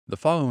The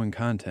following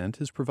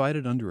content is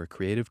provided under a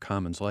Creative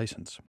Commons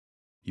license.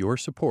 Your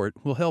support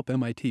will help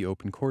MIT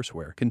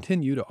OpenCourseware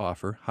continue to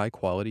offer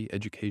high-quality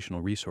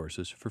educational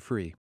resources for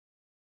free.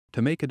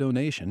 To make a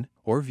donation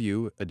or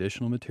view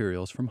additional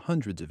materials from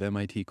hundreds of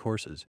MIT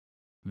courses,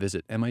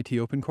 visit MIT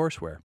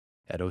OpenCourseware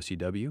at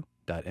ocw.mit.edu.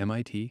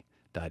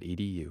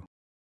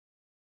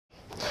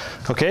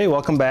 Okay,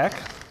 welcome back.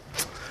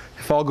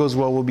 If all goes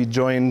well, we'll be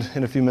joined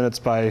in a few minutes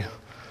by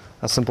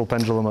a simple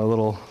pendulum, a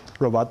little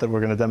robot that we're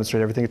going to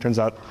demonstrate everything. It turns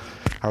out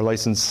our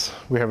license,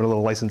 we're having a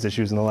little license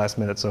issues in the last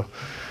minute,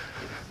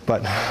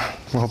 but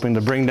we're hoping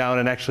to bring down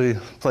and actually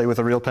play with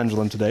a real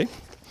pendulum today.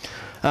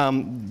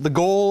 The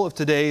goal of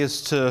today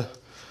is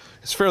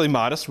fairly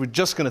modest. We're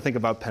just going to think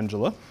about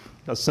pendula,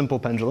 a simple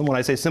pendulum. When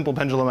I say simple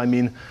pendulum, I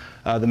mean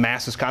the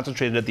mass is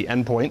concentrated at the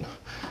end point.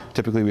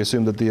 Typically, we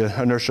assume that the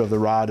inertia of the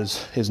rod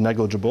is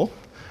negligible.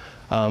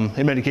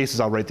 In many cases,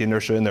 I'll write the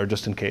inertia in there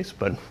just in case.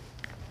 But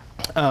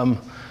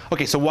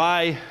okay, so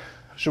why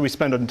should we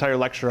spend an entire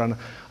lecture on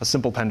a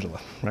simple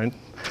pendulum, right?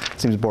 It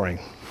seems boring.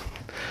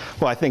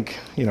 Well, I think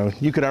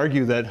you could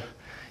argue that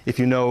if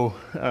you know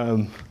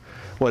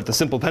what the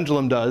simple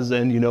pendulum does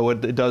and you know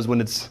what it does when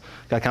it's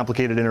got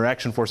complicated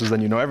interaction forces, then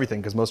you know everything,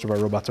 because most of our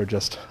robots are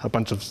just a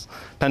bunch of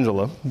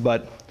pendula.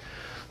 But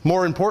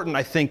more important,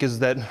 I think, is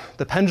that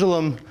the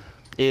pendulum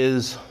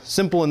is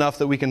simple enough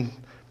that we can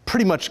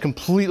pretty much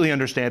completely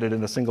understand it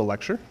in a single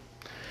lecture.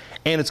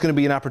 And it's going to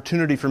be an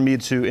opportunity for me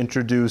to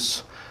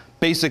introduce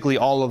basically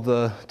all of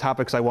the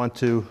topics I want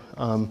to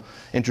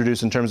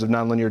introduce in terms of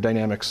nonlinear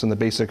dynamics and the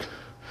basic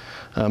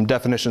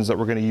definitions that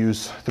we're going to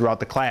use throughout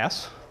the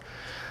class.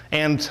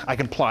 And I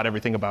can plot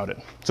everything about it.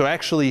 So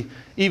actually,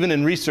 even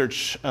in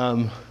research,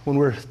 when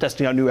we're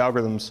testing out new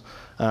algorithms,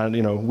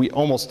 we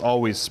almost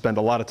always spend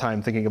a lot of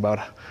time thinking about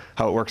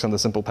how it works on the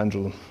simple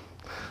pendulum.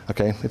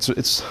 Okay,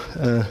 it's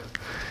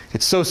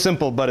so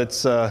simple, but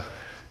it's a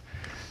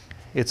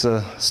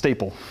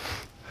staple.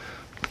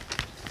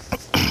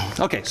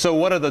 Okay, so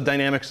what are the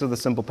dynamics of the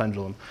simple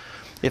pendulum?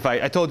 If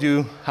I told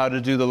you how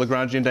to do the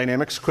Lagrangian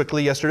dynamics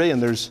quickly yesterday,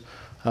 and there's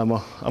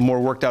a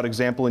more worked out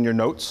example in your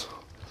notes.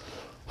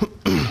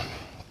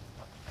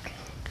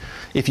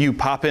 If you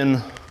pop in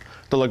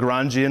the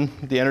Lagrangian,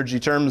 the energy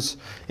terms,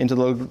 into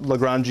the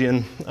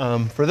Lagrangian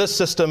for this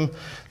system,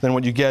 then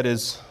what you get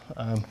is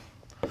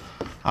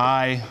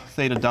I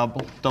theta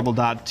double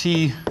dot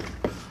t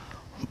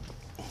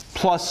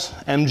plus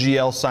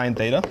mgl sine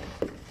theta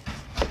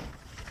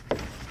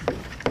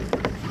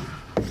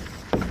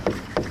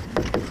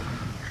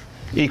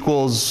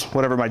equals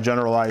whatever my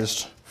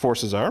generalized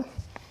forces are,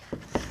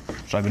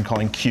 which I've been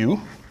calling Q.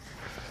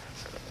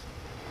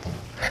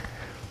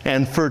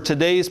 And for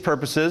today's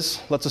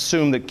purposes, let's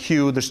assume that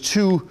Q, there's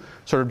two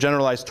sort of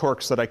generalized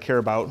torques that I care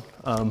about.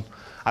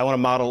 I want to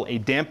model a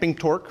damping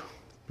torque,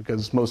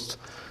 because most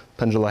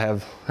pendula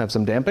have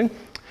some damping.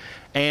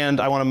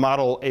 And I want to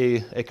model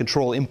a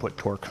control input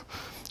torque.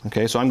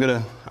 Okay, so I'm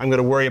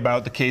gonna worry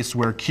about the case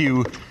where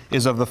Q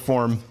is of the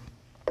form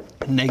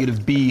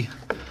negative b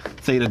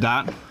theta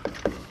dot,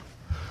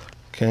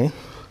 okay,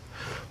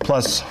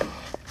 plus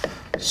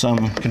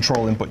some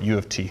control input u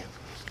of t.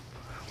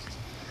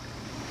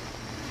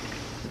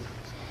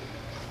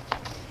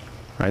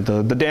 Right,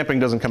 the damping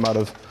doesn't come out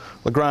of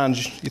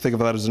Lagrange. You think of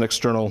that as an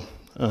external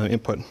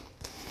input.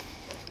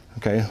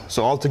 Okay,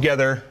 so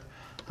altogether,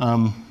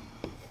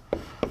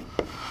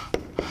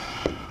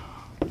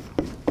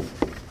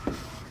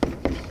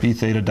 b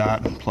theta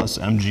dot plus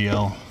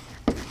mgl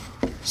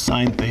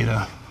sine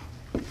theta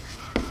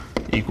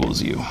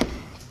equals u.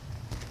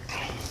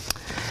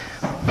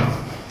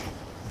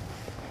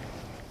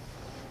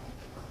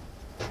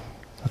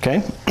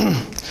 Okay.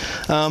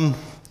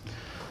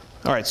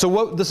 All right,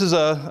 so this is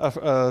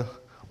a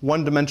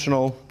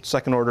one-dimensional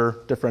second-order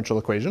differential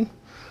equation.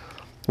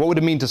 What would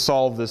it mean to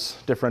solve this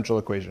differential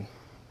equation,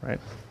 right?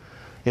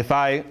 If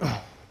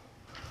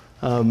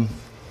to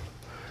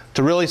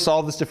really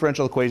solve this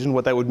differential equation,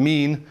 what that would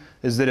mean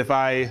is that if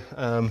I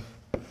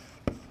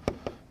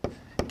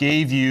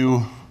gave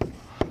you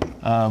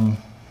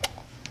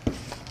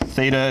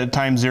theta at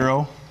time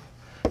 0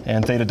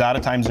 and theta dot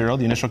at time 0,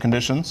 the initial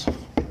conditions,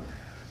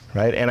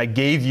 right, and I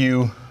gave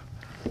you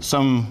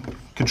some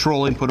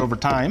control input over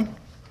time,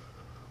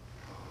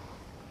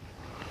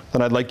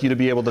 then I'd like you to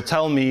be able to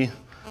tell me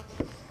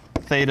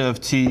theta of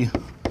t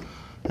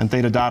and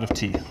theta dot of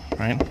t,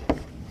 right?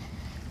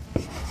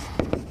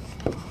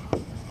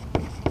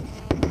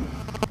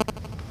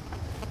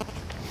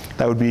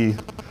 That would be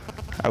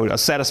a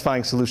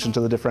satisfying solution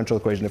to the differential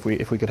equation if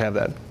we could have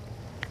that.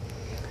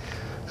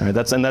 All right,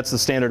 that's the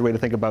standard way to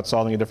think about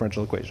solving a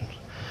differential equation.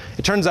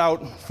 It turns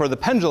out for the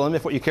pendulum,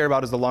 if what you care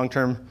about is the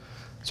long-term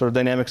sort of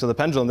dynamics of the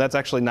pendulum, that's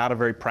actually not a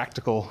very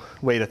practical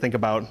way to think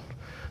about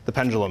the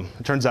pendulum.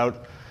 It turns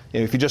out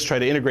if you just try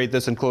to integrate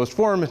this in closed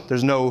form,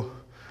 there's no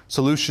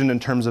solution in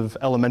terms of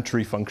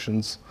elementary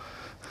functions.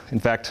 In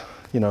fact,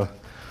 the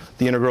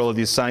integral of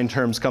these sine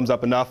terms comes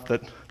up enough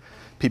that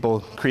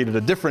people created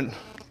a different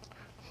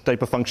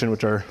type of function,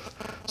 which are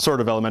sort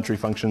of elementary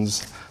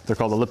functions. They're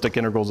called elliptic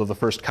integrals of the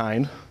first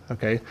kind,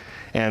 okay?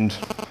 And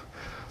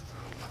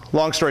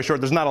long story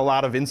short, there's not a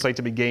lot of insight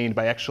to be gained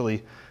by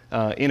actually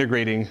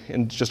integrating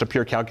in just a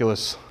pure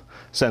calculus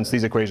sense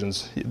these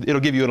equations.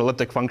 It'll give you an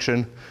elliptic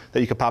function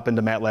that you could pop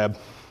into MATLAB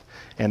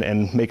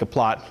and make a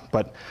plot,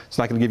 but it's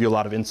not going to give you a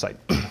lot of insight.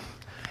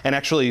 And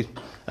actually,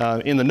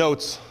 in the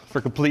notes,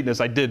 for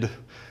completeness, I did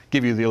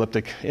give you the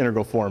elliptic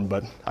integral form,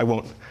 but I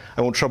won't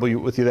trouble you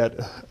with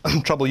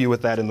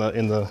that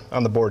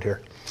on the board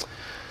here.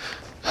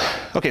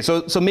 Okay,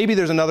 so maybe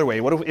there's another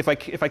way. What if I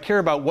care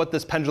about what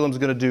this pendulum is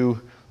going to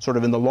do sort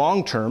of in the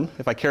long term,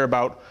 if I care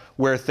about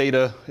where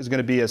theta is going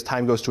to be as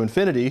time goes to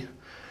infinity,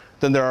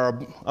 then there are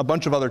a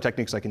bunch of other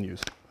techniques I can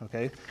use.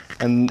 Okay,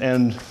 and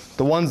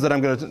the ones that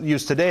I'm going to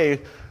use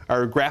today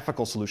are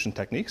graphical solution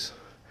techniques,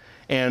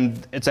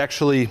 and it's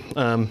actually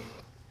the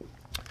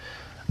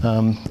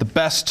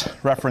best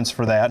reference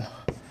for that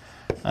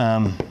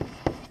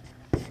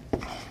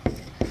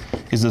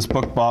is this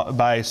book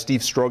by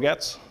Steve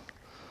Strogatz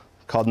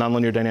called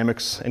Nonlinear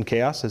Dynamics and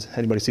Chaos. Has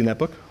anybody seen that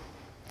book?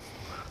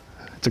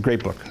 It's a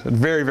great book. A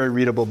very, very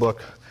readable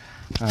book.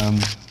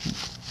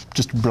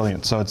 Just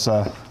brilliant. So it's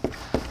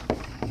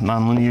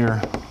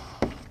Nonlinear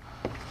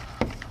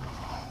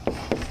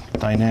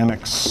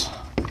Dynamics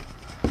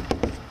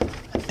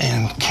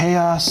and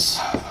Chaos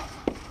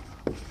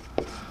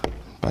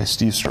by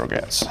Steve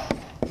Strogatz.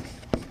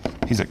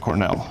 He's at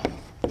Cornell.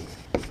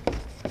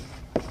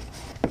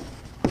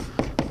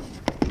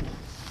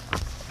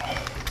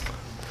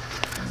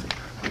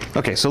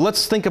 Okay, so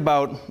let's think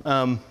about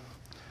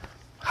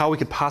how we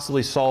could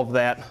possibly solve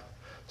that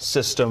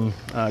system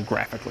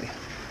graphically.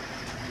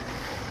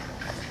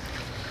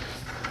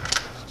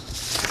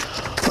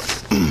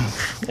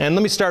 And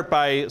let me start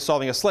by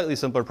solving a slightly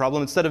simpler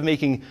problem. Instead of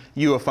making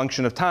u a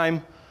function of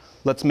time,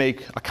 let's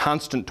make a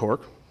constant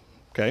torque.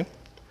 Okay?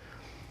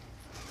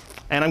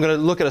 And I'm going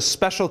to look at a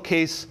special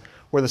case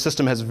where the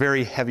system has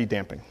very heavy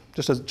damping,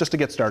 just to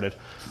get started.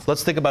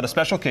 Let's think about a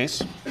special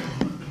case.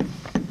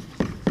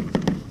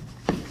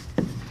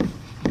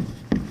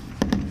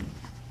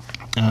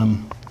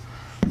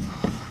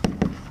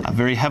 A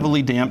very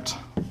heavily damped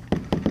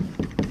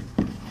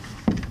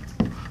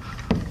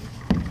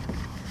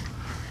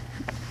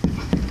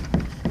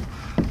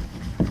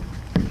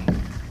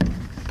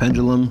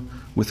pendulum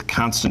with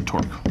constant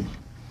torque.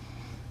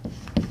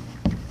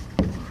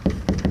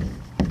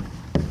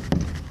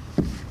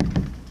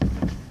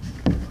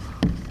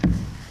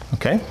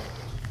 Okay.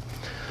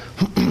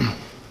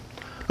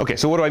 Okay,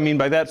 so what do I mean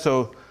by that?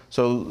 So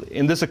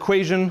in this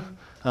equation,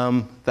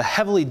 the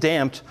heavily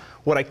damped,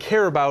 what I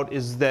care about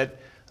is that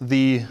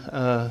the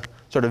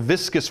sort of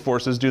viscous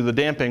forces due to the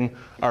damping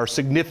are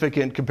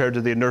significant compared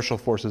to the inertial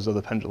forces of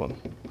the pendulum.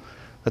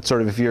 That's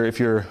sort of, if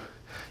you're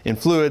in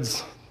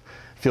fluids,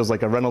 feels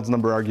like a Reynolds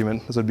number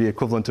argument. This would be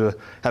equivalent to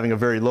having a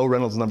very low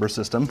Reynolds number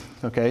system.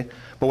 Okay?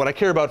 But what I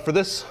care about for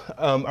this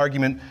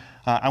argument,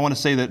 I want to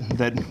say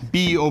that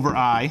B over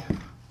I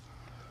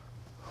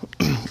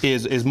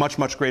is much,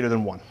 much greater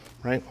than 1,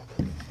 right?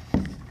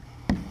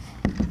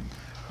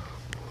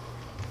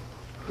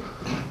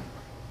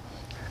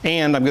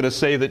 And I'm going to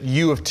say that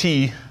U of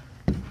t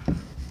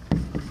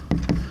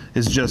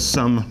is just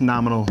some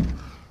nominal,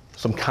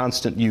 some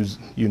constant u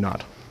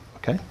naught.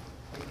 Okay? Are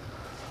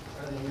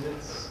the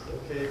units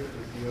okay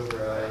for U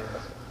over I?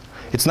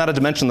 It's not a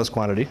dimensionless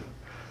quantity,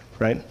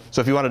 right?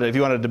 So if you wanted a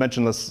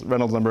dimensionless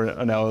Reynolds number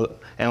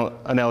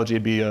analogy,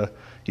 it'd be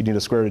you'd need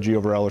a square root of g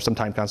over L or some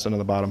time constant on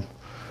the bottom.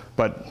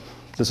 But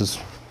this is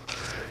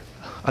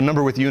a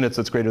number with units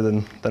that's greater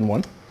than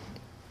 1.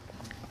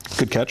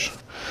 Good catch.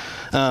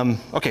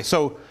 Okay,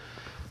 so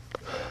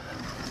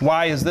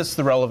why is this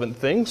the relevant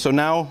thing? So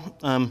now,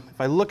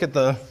 if I look at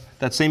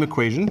that same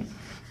equation,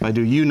 if I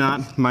do u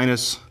naught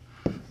minus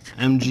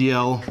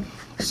mgl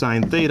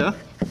sine theta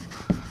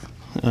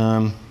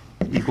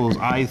equals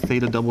I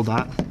theta double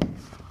dot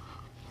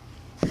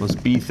plus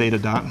b theta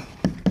dot.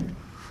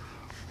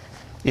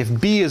 If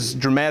b is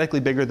dramatically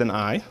bigger than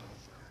I,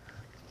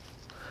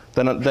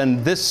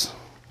 then this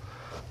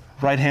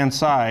right-hand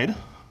side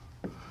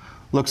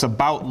looks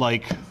about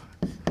like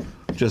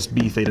just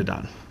b theta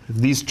dot. If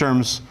these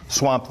terms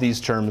swamp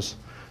these terms,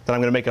 then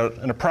I'm going to make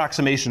an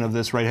approximation of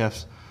this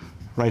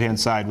right-hand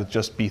side with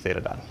just b theta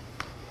dot.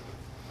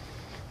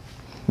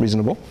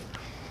 Reasonable?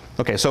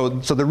 Okay, so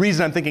the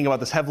reason I'm thinking about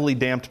this heavily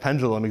damped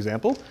pendulum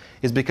example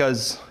is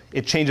because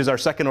it changes our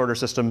second order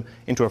system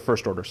into a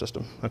first order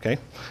system. Okay?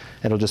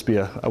 It'll just be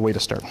a way to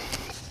start.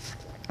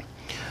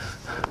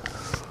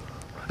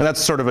 And that's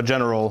sort of a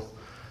general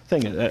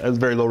thing. At a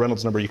very low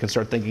Reynolds number, you can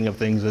start thinking of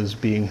things as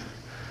being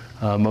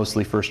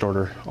mostly first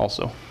order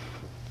also.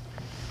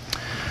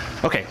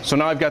 Okay, so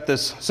now I've got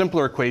this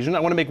simpler equation. I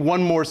want to make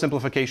one more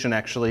simplification,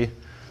 actually,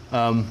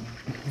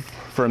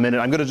 for a minute.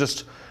 I'm going to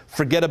just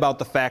forget about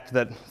the fact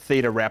that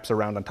theta wraps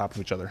around on top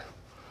of each other.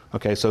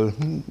 Okay, so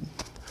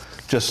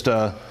just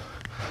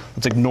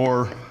let's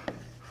ignore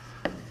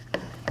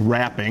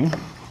wrapping.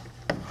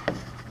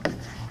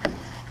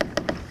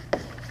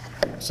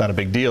 It's not a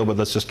big deal, but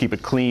let's just keep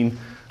it clean.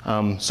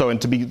 And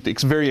to be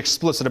very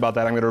explicit about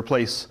that, I'm going to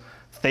replace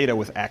theta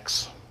with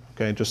x.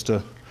 Okay, just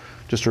to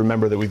just to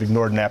remember that we've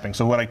ignored napping.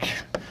 So my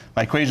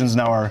equations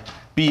now are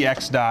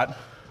Bx dot,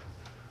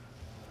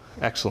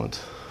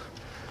 excellent,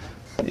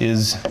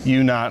 is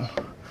U naught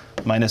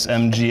minus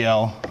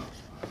MGL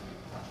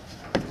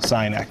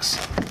sine x.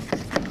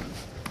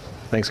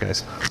 Thanks,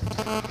 guys.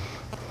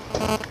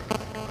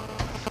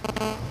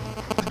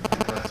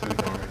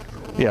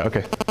 Yeah,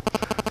 okay.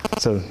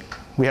 So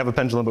we have a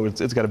pendulum, but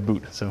it's got a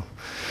boot, so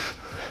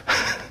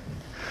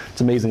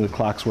it's amazing the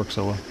clocks work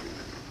so well.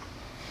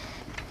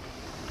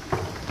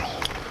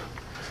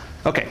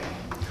 Okay.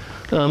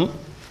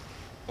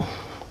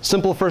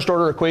 Simple first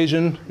order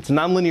equation. It's a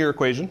nonlinear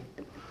equation.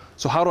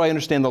 So how do I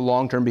understand the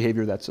long-term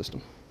behavior of that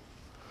system?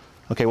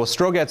 Okay, well,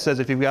 Strogatz says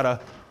if you've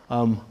got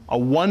a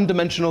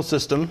one-dimensional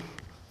system,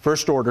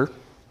 first order,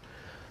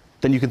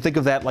 then you can think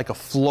of that like a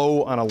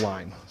flow on a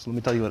line. So let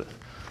me tell you what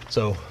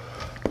so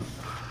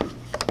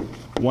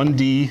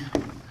 1D,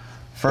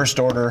 first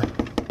order.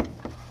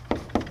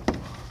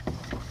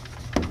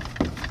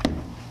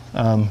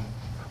 We're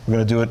going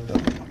to do it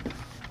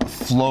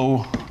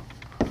flow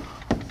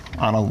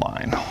on a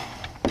line.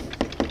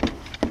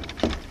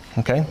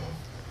 Okay?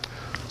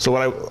 So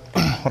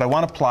what I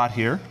want to plot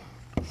here,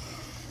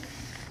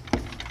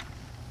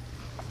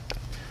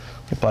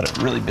 I plot it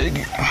really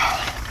big.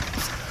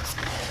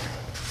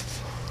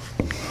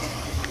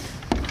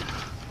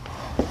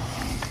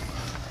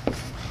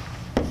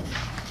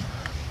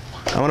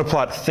 I want to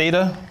plot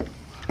theta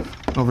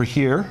over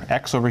here,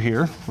 x over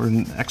here. We're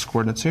in x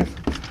coordinates here.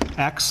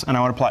 X, and I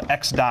want to plot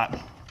x dot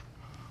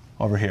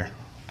over here.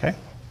 Okay?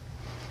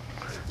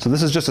 So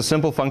this is just a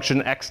simple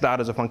function. X dot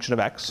is a function of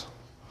x.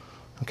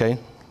 Okay?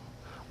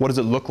 What does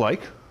it look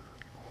like?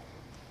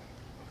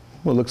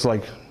 Well, it looks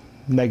like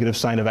negative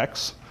sine of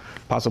x,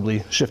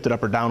 possibly shifted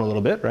up or down a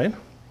little bit, right?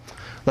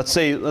 Let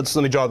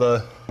me draw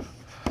the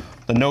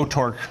no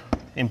torque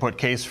input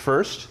case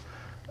first.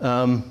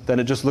 Then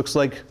it just looks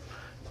like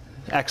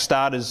x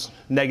dot is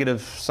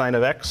negative sine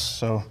of x,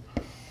 so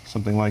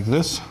something like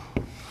this.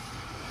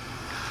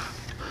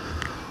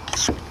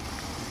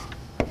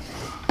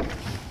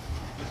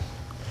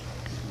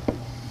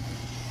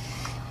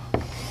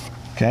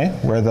 Okay,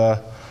 where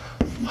the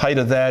height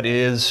of that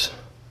is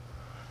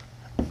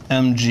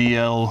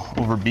mgl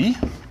over b,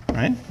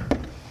 right?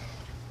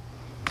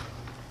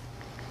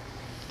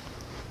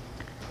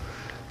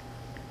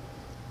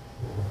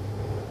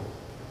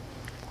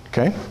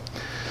 Okay.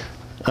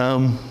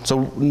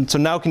 So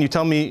now can you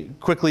tell me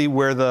quickly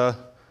where the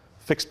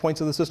fixed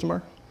points of the system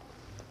are?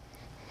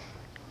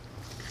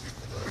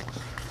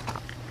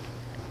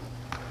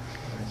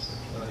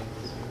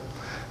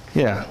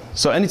 Yeah,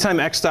 so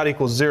anytime x dot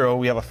equals 0,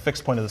 we have a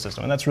fixed point of the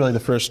system. And that's really the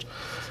first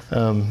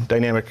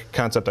dynamic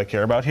concept I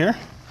care about here.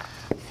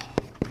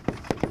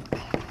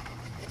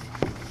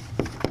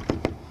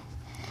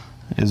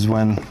 Is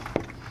when,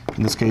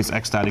 in this case,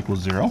 x dot equals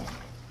 0.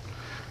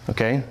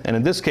 Okay, and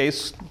in this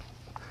case,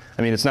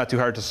 I mean, it's not too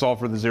hard to solve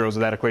for the zeros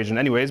of that equation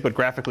anyways, but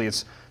graphically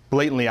it's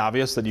blatantly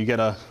obvious that you get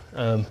a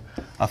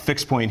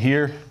fixed point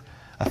here,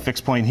 a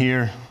fixed point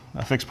here,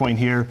 a fixed point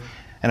here,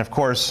 and of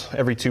course,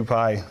 every 2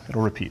 pi,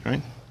 it'll repeat,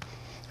 right?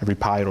 Every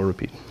pi, it'll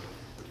repeat.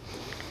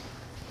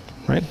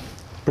 Right?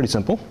 Pretty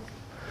simple.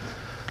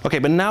 Okay,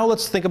 but now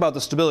let's think about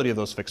the stability of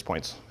those fixed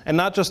points. And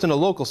not just in a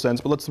local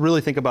sense, but let's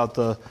really think about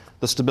the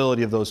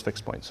stability of those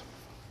fixed points.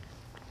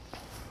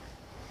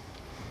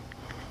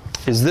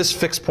 Is this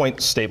fixed point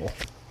stable?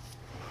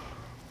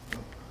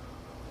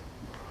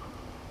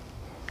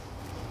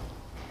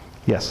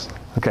 Yes.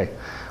 Okay.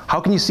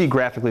 How can you see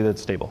graphically that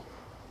it's stable?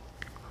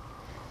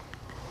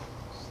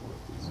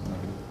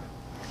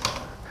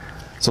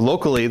 So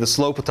locally, the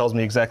slope tells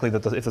me exactly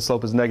that if the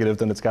slope is negative,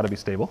 then it's got to be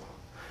stable.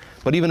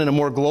 But even in a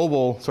more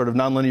global, sort of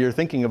nonlinear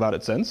thinking about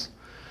it sense,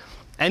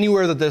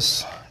 anywhere that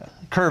this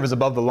curve is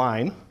above the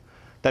line,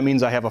 that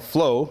means I have a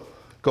flow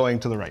going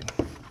to the right.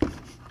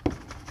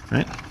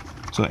 Right?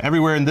 So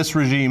everywhere in this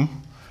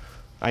regime,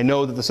 I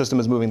know that the system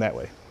is moving that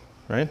way.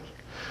 Right?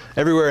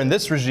 Everywhere in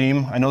this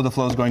regime, I know the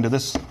flow is going to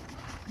this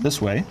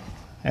way,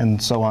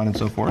 and so on and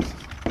so forth.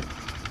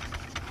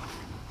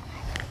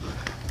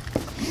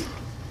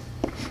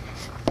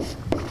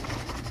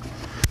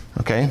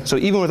 Okay, so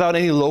even without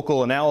any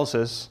local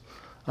analysis,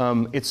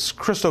 it's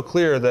crystal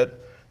clear that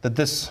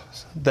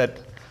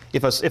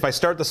if I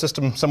start the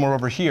system somewhere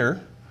over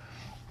here,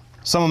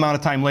 some amount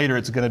of time later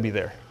it's going to be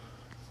there,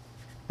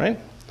 right?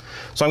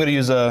 So I'm going to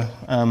use a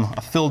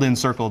filled-in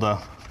circle to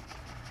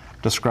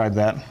describe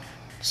that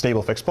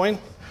stable fixed point,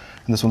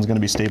 and this one's going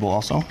to be stable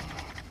also.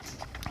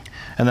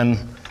 And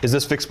then, is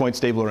this fixed point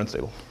stable or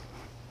unstable?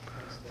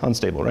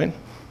 Unstable, right?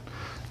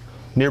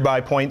 Nearby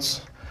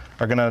points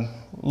are going to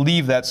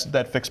leave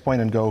that fixed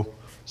point and go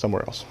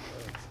somewhere else.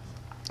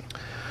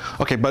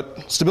 Okay,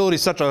 but stability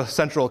is such a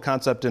central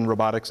concept in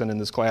robotics and in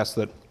this class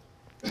that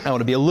I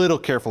want to be a little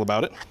careful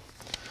about it.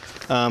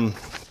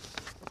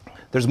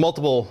 There's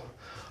multiple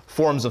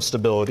forms of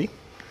stability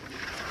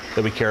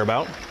that we care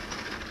about.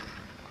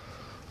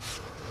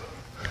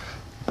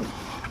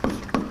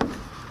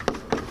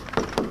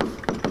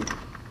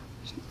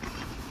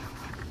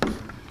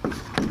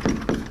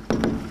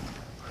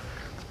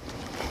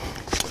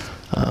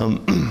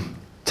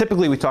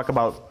 typically we talk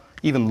about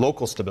even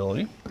local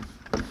stability.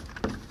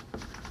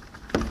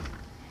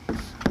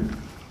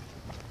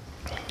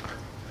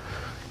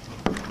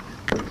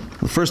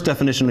 The first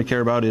definition we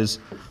care about is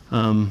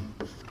a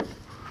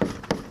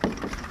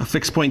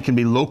fixed point can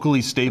be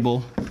locally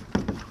stable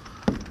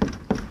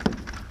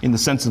in the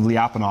sense of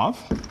Lyapunov.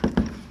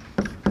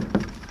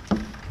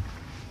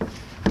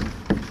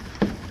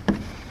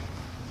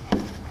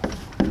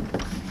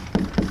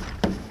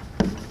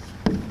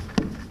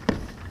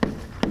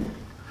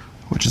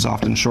 Which is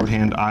often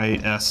shorthand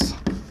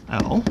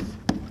ISL.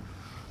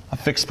 A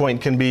fixed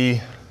point can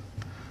be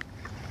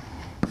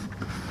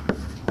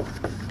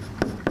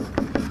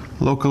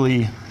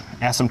locally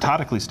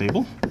asymptotically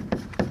stable.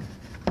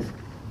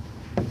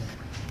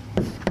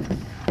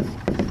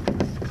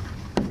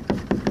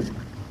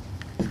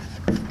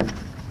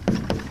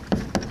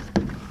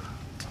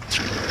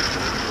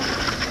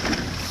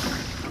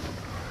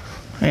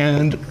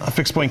 And a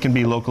fixed point can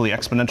be locally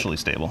exponentially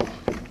stable.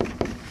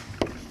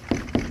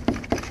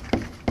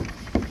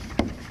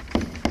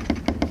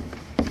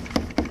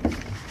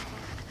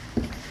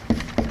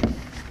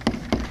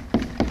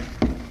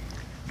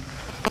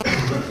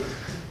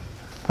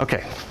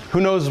 Okay,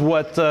 who knows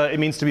what it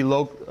means to be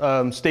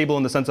stable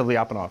in the sense of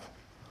Lyapunov?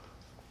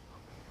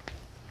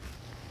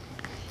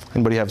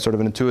 Anybody have sort of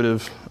an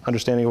intuitive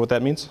understanding of what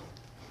that means?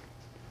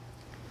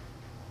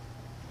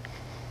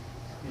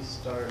 You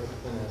start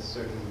within a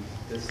certain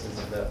distance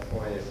of that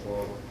point,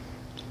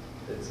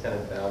 it's kind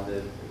of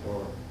bounded, it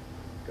won't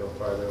go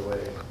farther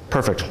away.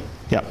 Perfect,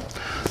 yeah.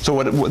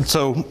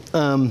 So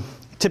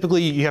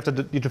typically you have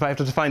to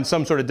define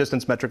some sort of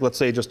distance metric, let's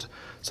say just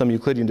some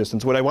Euclidean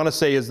distance. What I want to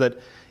say is that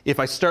if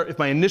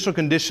my initial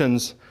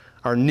conditions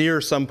are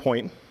near some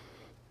point,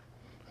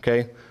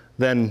 okay,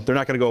 then they're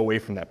not going to go away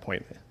from that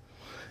point.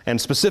 And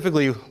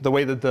specifically, the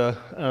way that the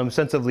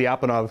sense of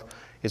Lyapunov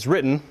is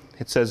written,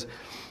 it says,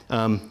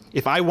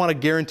 if I want to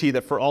guarantee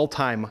that for all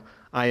time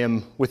I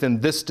am within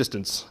this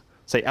distance,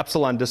 say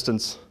epsilon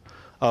distance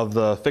of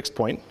the fixed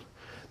point,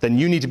 then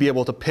you need to be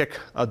able to pick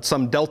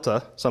some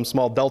delta, some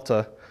small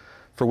delta,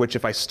 for which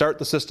if I start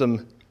the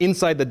system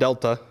inside the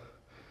delta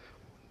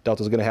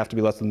is going to have to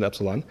be less than the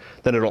epsilon,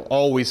 then it'll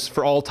always,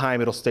 for all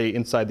time, it'll stay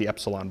inside the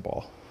epsilon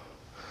ball.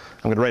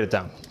 I'm going to write it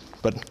down.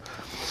 But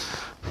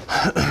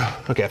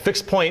okay, a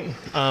fixed point,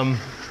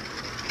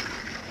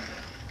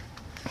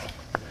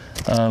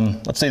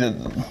 let's say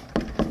that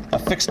a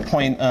fixed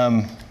point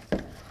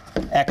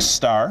x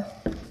star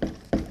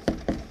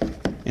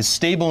is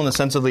stable in the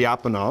sense of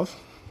Lyapunov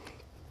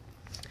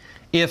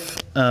if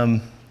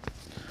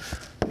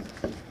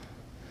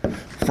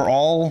for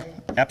all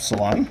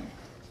epsilon,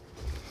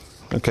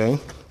 okay,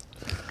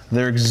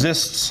 there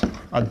exists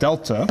a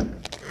delta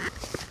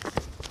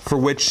for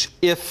which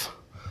if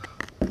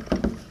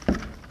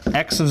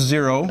x of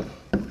 0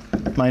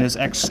 minus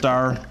x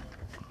star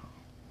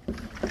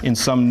in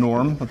some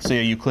norm, let's say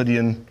a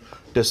Euclidean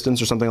distance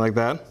or something like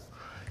that,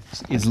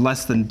 is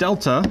less than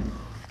delta,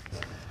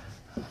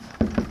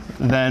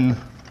 then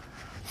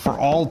for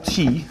all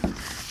t,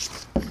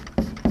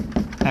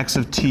 x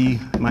of t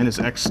minus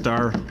x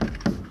star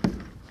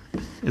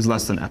is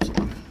less than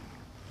epsilon.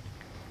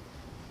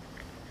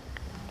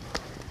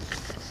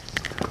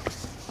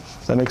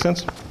 Does that make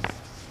sense?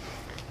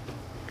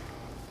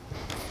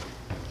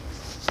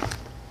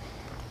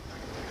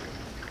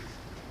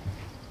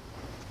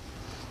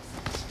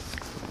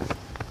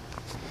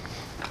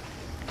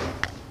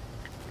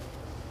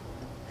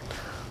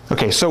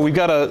 Okay, so we've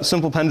got a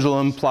simple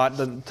pendulum plot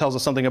that tells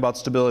us something about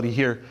stability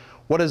here.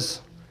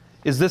 Is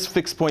this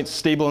fixed point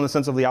stable in the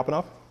sense of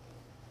Lyapunov?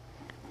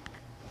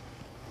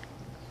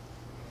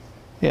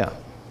 Yeah,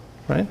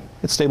 right?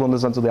 It's stable in the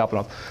sense of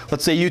Lyapunov.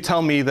 Let's say you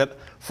tell me that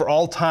for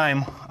all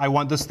time, I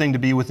want this thing to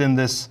be within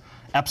this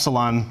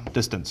epsilon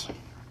distance,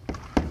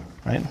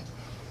 right?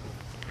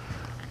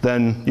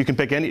 Then you can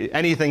pick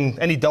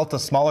any delta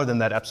smaller than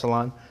that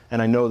epsilon,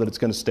 and I know that it's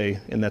going to stay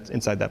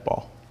inside that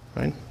ball,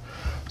 right?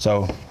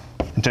 So,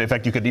 in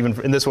fact, you could even,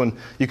 in this one,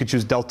 you could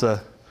choose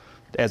delta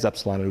as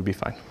epsilon, it would be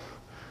fine.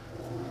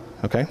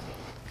 Okay?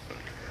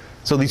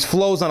 So these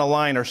flows on a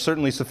line are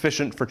certainly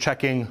sufficient for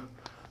checking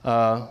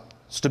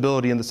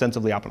stability in the sense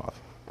of Lyapunov.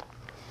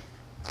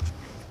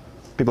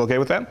 People okay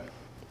with that?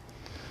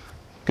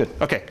 Good.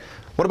 Okay.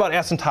 What about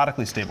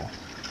asymptotically stable?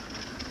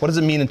 What does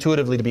it mean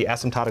intuitively to be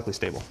asymptotically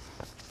stable?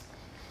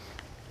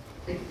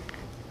 The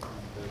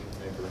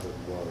neighborhood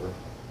water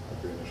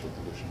of your initial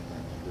condition in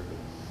that neighborhood.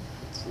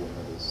 Its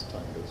limit as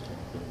time goes to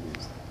infinity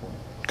is the point.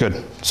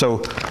 Good.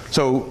 So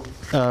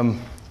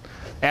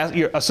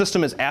a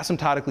system is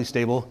asymptotically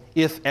stable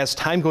if, as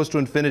time goes to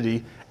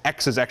infinity,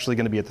 x is actually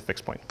going to be at the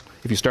fixed point.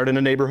 If you start in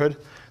a neighborhood,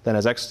 then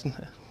as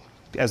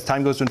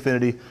time goes to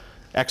infinity,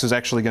 x is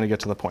actually going to get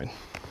to the point.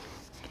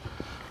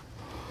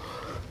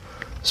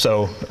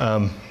 So,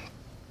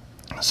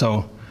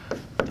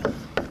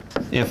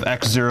 if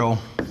x0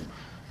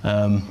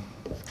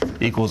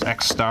 equals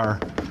x star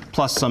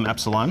plus some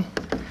epsilon,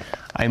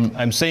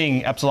 I'm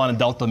saying epsilon and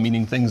delta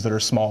meaning things that are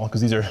small,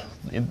 because these are,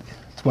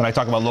 when I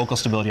talk about local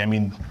stability, I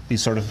mean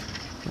these sort of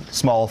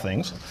small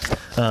things.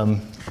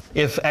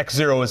 If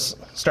x0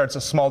 starts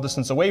a small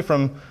distance away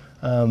from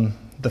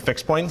the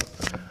fixed point,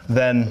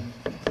 then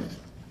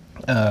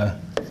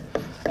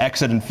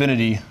x at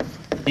infinity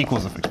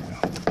equals the fixed point.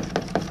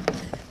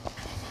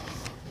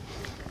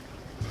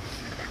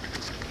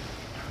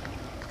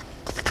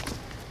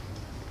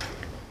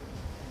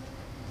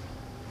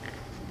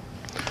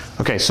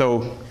 Okay,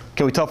 so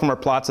can we tell from our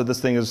plots that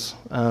this thing is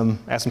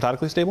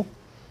asymptotically stable?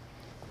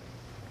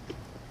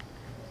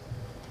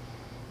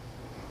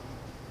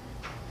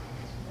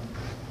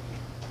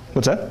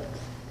 What's that?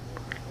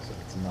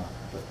 It's not,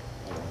 but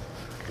I don't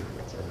think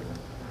that's evident.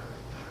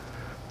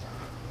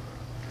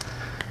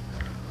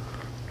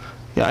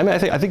 Yeah, I mean,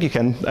 I think you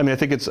can. I mean, I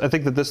think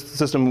that this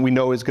system we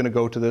know is going to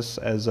go to this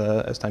as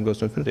time goes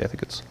to infinity. I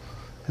think it's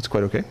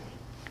quite okay.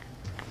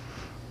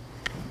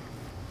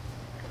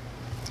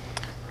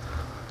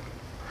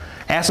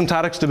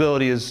 Asymptotic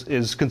stability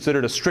is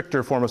considered a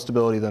stricter form of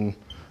stability than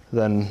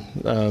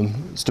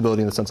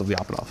stability in the sense of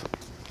Lyapunov.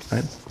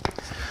 Right?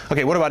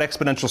 Okay, what about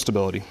exponential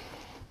stability?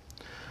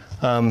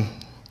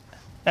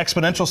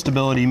 Exponential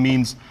stability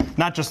means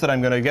not just that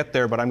I'm going to get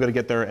there, but I'm going to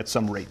get there at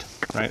some rate,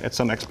 right? At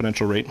some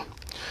exponential rate.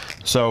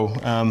 So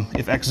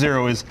if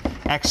x0 is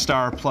x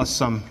star plus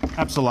some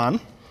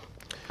epsilon,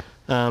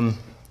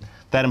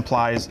 that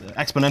implies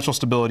exponential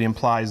stability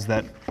implies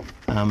that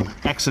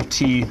x of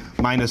t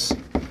minus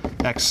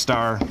x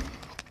star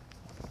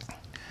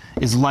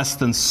is less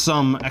than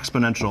some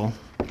exponential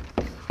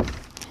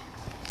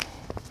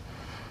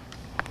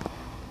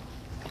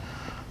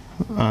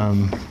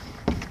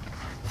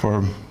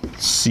for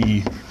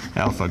c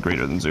alpha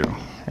greater than 0.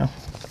 Yeah?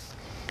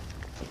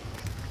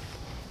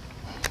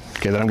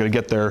 Okay, then I'm going to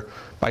get there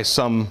by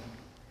some,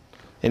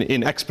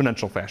 in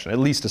exponential fashion, at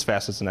least as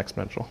fast as an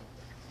exponential.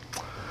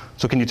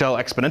 So can you tell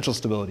exponential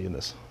stability in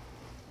this?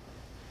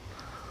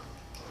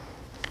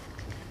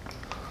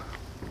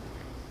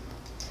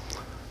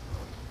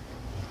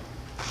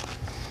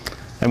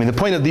 I mean, the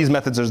point of these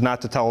methods is not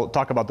to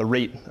talk about the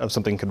rate of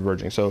something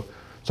converging. So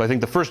I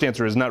think the first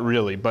answer is not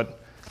really. But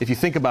if you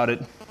think about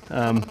it,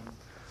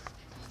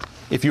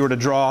 if you were to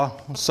draw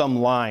some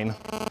line,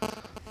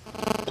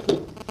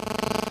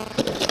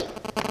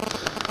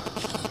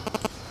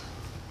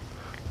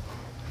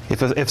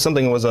 if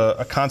something was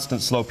a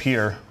constant slope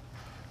here,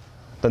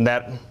 then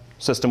that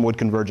system would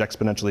converge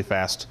exponentially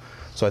fast.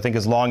 So I think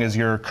as long as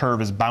your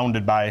curve is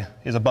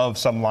above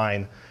some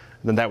line,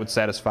 then that would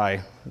satisfy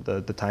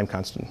the time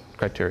constant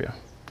criteria.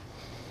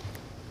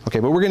 Okay,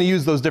 but we're going to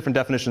use those different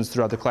definitions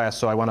throughout the class,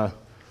 so I want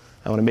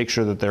to make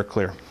sure that they're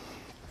clear.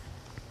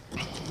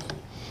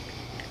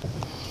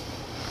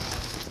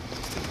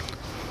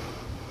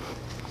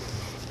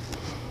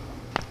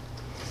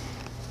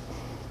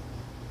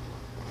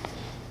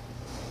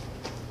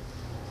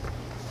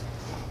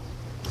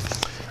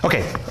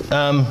 Okay,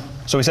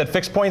 so we said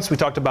fixed points. We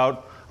talked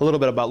about a little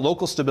bit about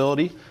local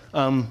stability.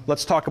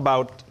 Let's talk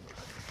about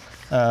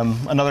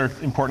another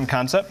important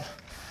concept,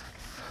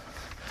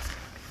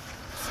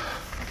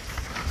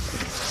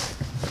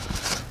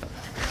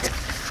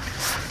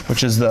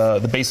 which is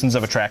the basins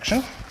of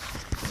attraction.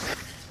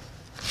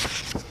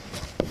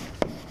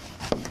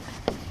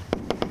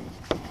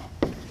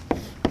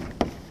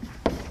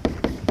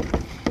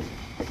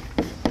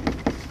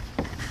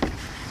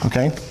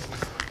 Okay,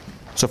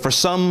 so for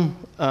some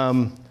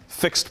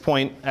fixed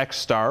point x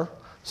star,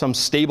 some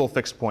stable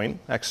fixed point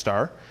x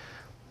star,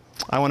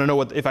 I want to know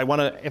if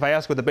I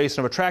ask what the basin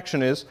of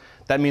attraction is,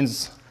 that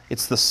means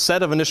it's the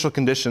set of initial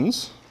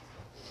conditions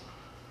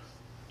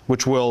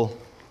which will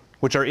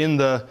get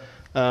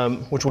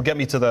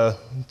me to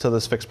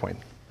this fixed point,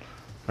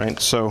 right?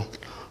 So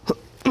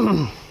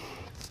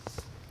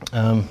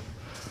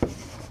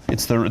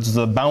it's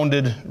the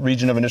bounded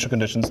region of initial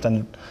conditions,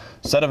 then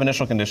set of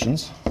initial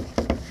conditions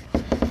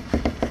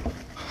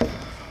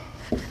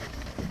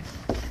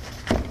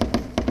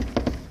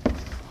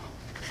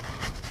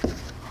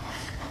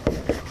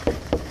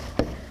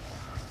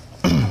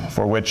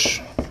for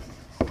which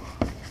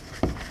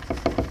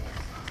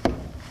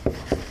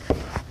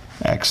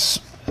x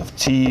of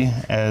t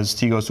as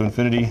t goes to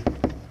infinity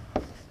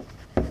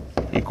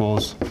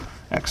equals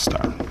x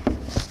star.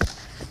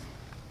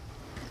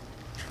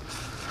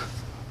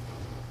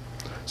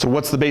 So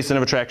what's the basin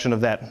of attraction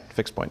of that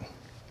fixed point?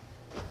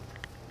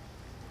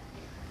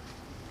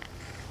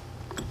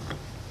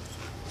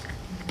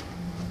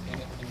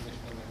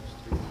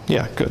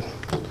 Yeah, good.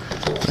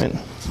 Right.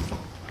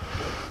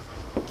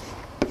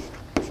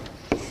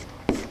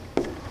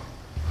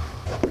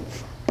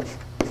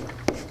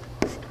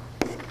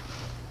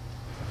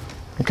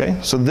 Okay,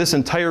 so this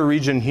entire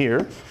region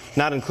here,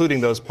 not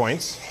including those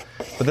points,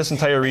 but this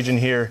entire region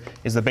here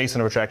is the basin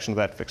of attraction of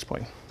that fixed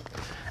point.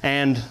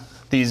 And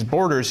these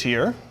borders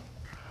here,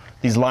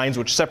 these lines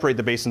which separate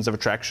the basins of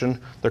attraction,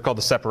 they're called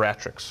the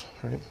separatrix,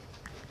 right?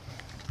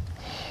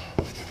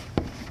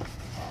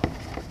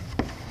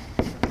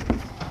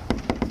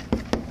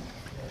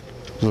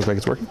 Does it look like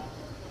it's working?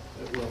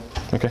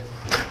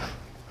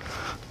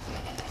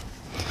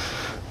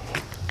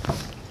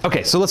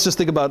 Okay, so let's just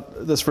think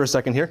about this for a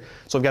second here.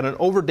 So I've got an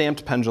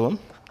overdamped pendulum.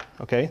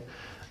 Okay,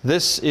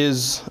 this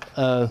is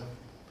the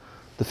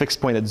fixed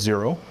point at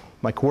 0.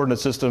 My coordinate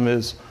system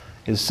is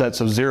set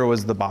so 0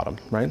 is the bottom,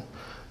 right?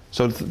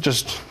 So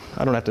just,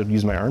 I don't have to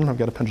use my arm. I've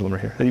got a pendulum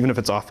right here. Even if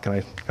it's off,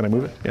 can I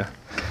move it? Yeah.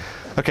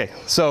 Okay,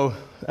 so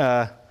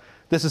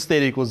this is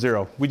theta equals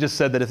 0. We just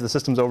said that if the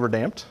system's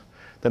overdamped,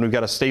 then we've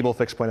got a stable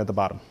fixed point at the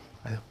bottom.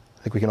 I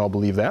think we can all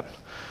believe that.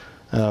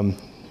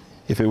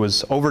 If it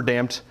was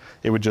overdamped,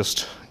 it would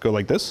just go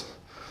like this,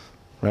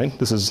 right?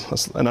 This is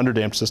an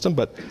underdamped system,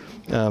 but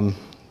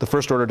the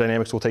first order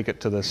dynamics will take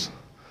it to this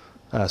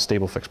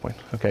stable fixed point,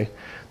 okay?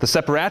 The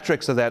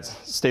separatrix of that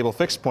stable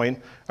fixed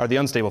point are the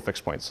unstable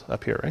fixed points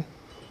up here, right?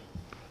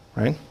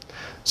 Right?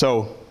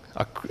 So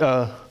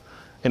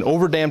an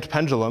overdamped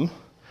pendulum,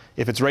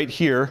 if it's right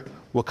here,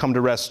 will come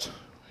to rest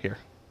here,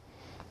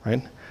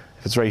 right?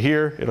 If it's right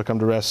here, it'll come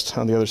to rest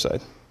on the other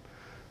side,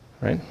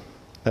 right?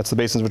 That's the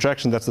basins of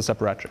attraction, that's the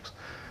separatrix.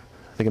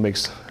 I think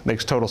it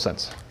makes total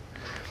sense.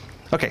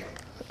 Okay,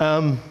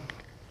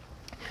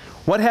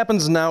 what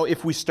happens now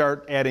if we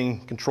start adding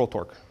control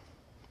torque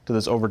to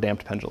this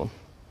overdamped pendulum?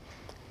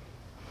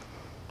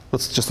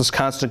 Just this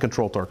constant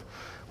control torque,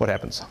 what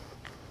happens?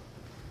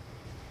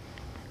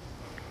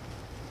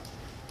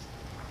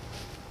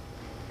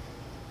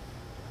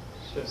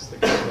 Shifts the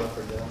curve up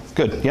or down.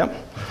 Good, yep.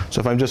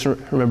 So if I'm just,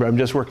 remember, I'm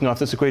just working off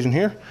this equation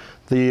here,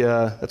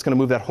 that's going to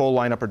move that whole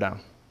line up or down.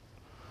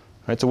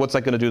 Right, so what's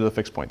that going to do to the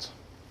fixed points?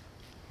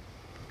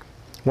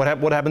 What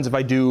happens if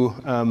I do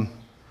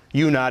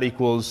U naught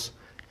equals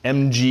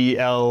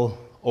mgl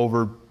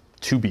over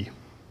 2b?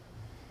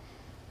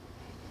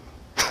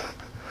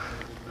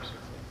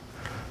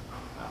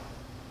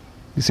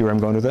 You see where I'm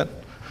going with that?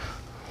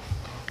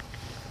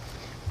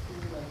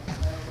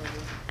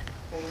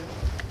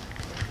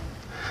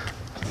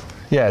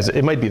 Yeah,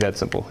 it might be that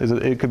simple.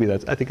 It could be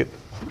that. I think it.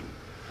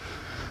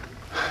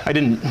 I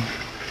didn't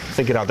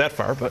think it out that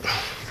far, but.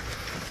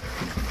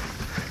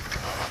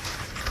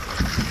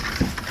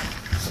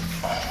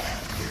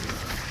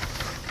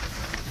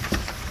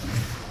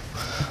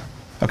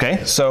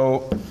 Okay,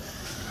 so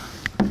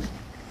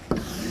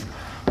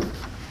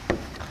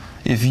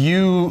if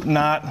U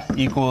naught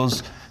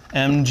equals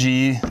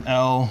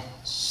mgl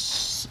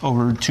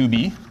over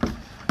 2b,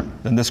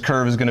 then this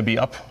curve is going to be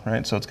up,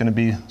 right? So it's going to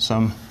be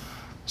some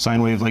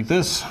sine wave like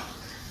this.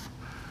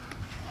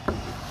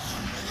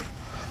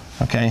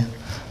 Okay,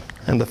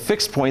 and the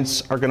fixed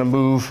points are going to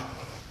move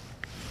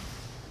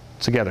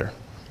together,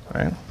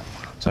 right?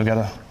 So I've got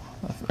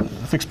a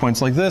fixed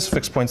points like this,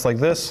 fixed points like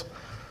this.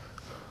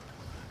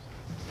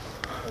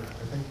 I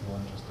think you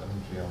want just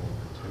mgl over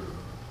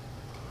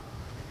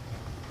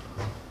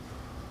 2.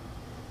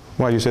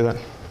 Why do you say that?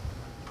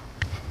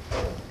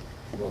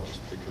 Well,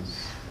 just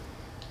because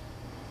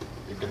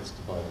it gets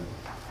divided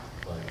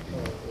by d.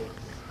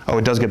 Oh,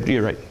 it does get,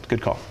 you're right,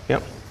 good call,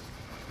 yep.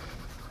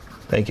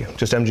 Thank you,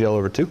 just mgl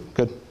over 2,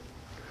 good.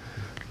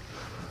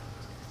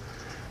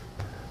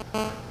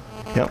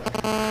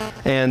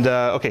 Yep, and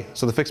okay,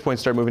 so the fixed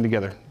points start moving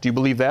together. Do you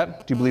believe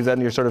that? Do you believe that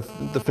in your sort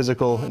of the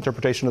physical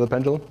interpretation of the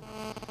pendulum?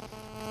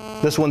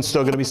 This one's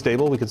still going to be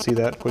stable, we could see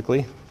that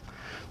quickly.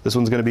 This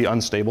one's going to be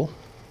unstable.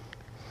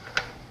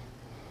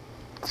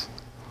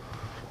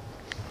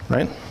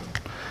 Right?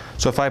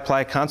 So if I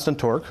apply constant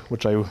torque,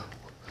 which I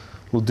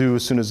will do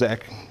as soon as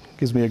Zach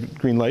gives me a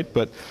green light,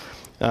 but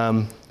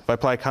if I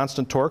apply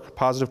constant torque,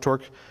 positive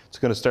torque, it's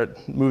going to start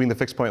moving the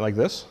fixed point like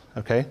this,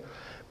 okay?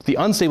 The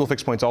unstable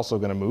fixed point's also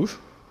going to move,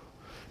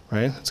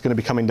 right? It's going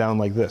to be coming down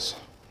like this,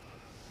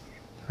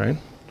 right?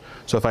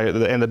 So if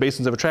and the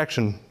basins of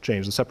attraction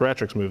change, the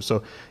separatrix moves.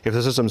 So if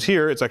the system's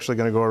here, it's actually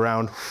going to go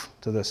around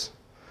to this,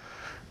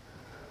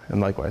 and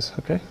likewise,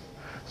 okay?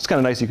 It's kind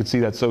of nice you could see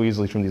that so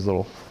easily from these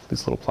little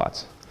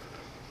plots.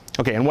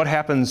 Okay, and what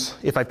happens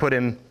if I put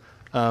in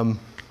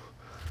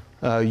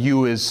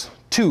U is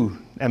 2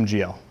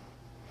 mgl?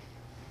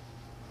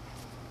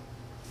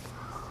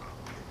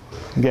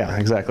 Yeah,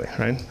 exactly,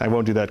 right? I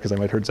won't do that because I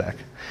might hurt Zach.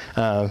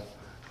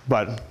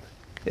 But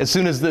as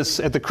soon as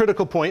this, at the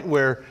critical point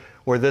where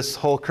this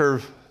whole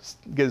curve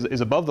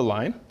is above the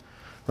line,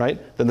 right,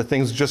 then the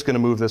thing's just going to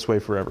move this way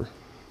forever.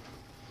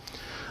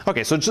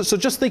 Okay, so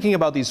just thinking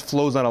about these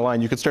flows on a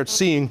line, you could start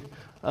seeing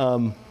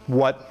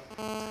what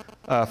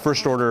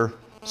first order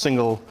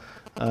single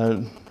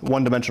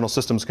one-dimensional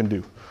systems can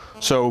do.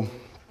 So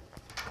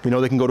we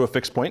know they can go to a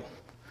fixed point.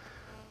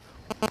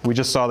 We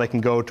just saw they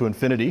can go to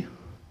infinity,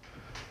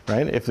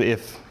 right? If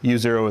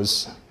U0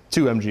 is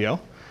 2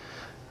 mgl.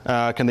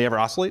 Can they ever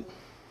oscillate?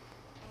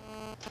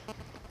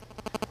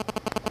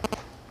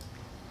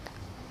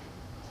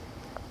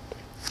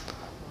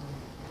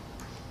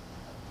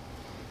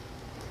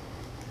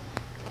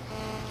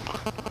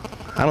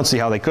 I don't see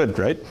how they could,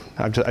 right?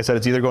 I said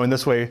it's either going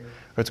this way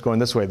or it's going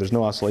this way. There's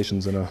no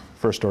oscillations in a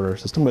first order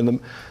system. And the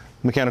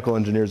mechanical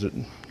engineers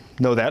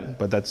know that,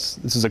 but this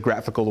is a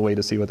graphical way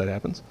to see what that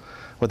happens,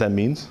 what that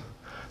means.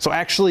 So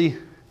actually,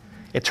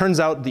 it turns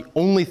out the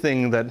only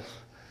thing that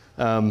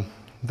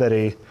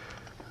a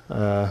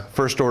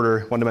first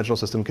order one-dimensional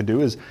system can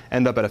do is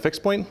end up at a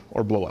fixed point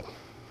or blow up,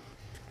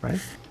 right?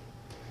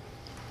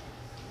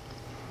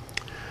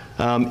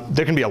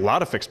 There can be a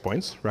lot of fixed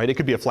points, right? It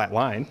could be a flat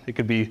line. It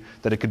could be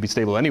that it could be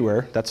stable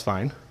anywhere. That's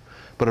fine.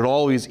 But it'll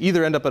always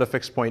either end up at a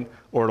fixed point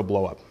or it'll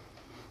blow up.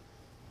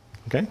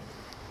 Okay?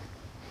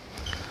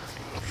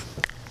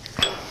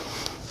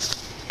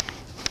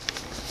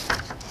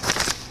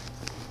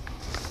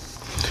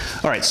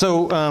 All right,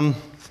 so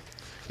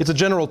it's a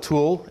general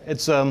tool.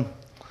 It's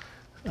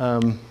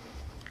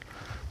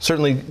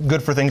certainly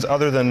good for things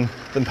other than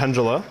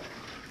Pendula.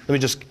 Let me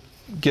just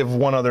give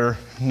one other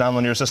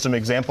nonlinear system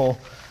example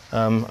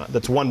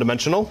that's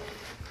one-dimensional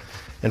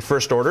and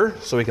first order,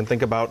 so we can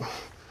think about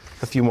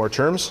a few more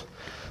terms.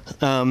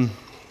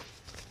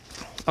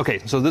 Okay,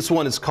 so this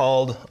one is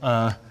called,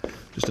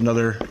 just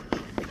another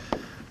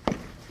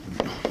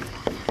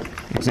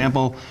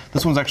example,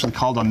 this one's actually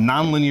called a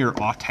nonlinear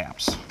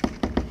autaps.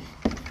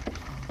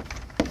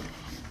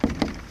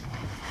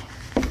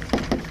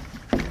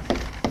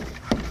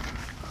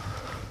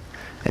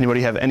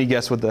 Anybody have any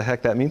guess what the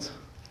heck that means?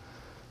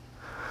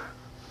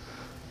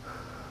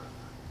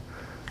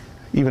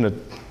 Even a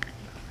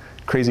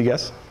crazy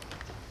guess?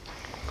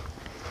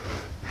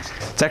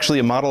 It's actually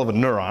a model of a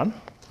neuron,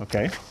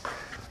 okay?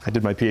 I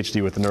did my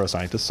PhD with a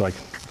neuroscientist, so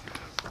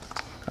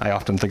I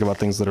often think about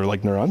things that are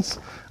like neurons,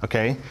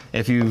 okay?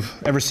 If you've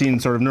ever seen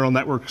sort of neural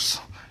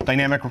networks,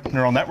 dynamic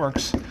neural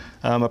networks,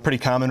 a pretty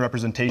common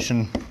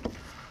representation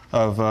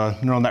of a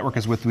neural network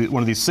is with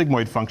one of these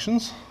sigmoid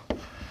functions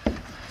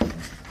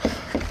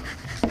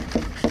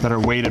that are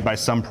weighted by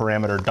some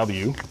parameter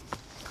w,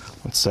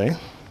 let's say,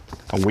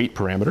 a weight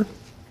parameter.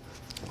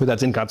 But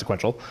that's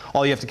inconsequential.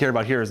 All you have to care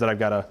about here is that I've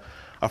got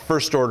a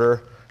first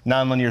order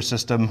nonlinear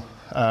system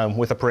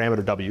with a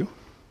parameter w.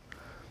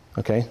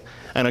 Okay?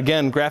 And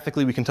again,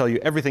 graphically, we can tell you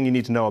everything you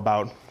need to know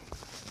about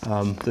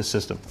this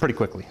system pretty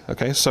quickly.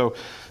 Okay? So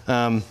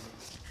who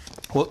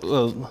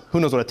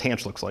knows what a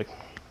tanh looks like?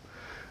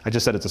 I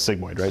just said it's a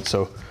sigmoid, right?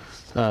 So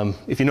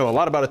if you know a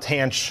lot about a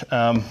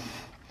tanh,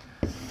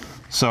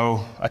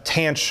 so a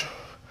tanh,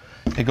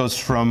 it goes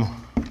from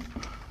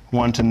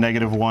 1 to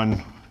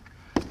 -1.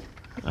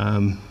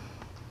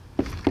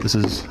 This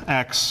is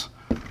x.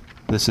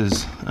 This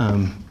is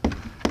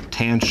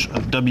tanh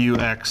of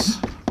wx.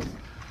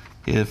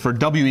 For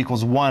w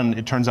equals 1,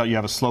 it turns out you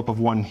have a slope of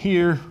 1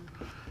 here,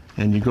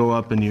 and you go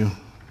up and you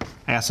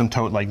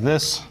asymptote like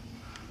this.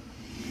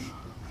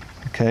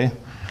 Okay,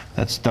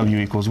 that's w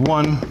equals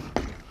 1.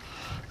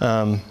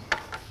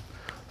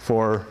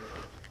 For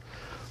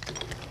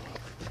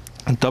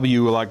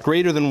w a lot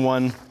greater than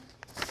 1,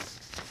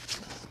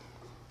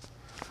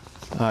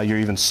 you're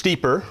even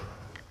steeper,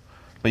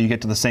 but you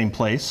get to the same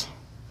place.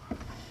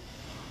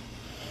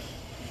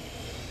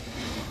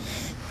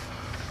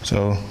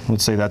 So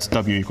let's say that's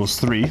w equals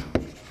 3.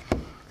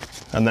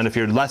 And then if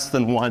you're less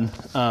than 1,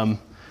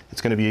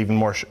 it's going to be even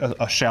more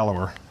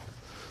shallower.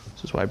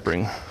 This is why I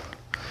bring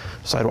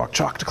sidewalk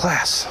chalk to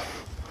class.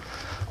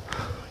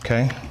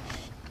 Okay.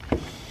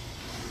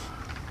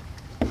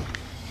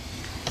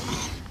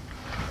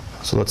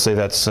 So let's say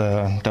that's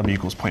w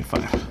equals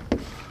 0.5.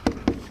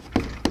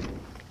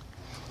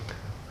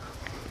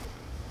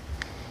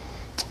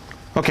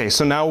 Okay,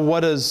 so now what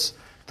does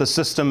the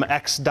system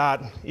x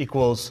dot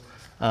equals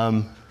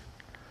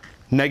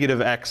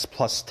negative x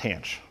plus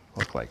tanh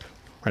look like?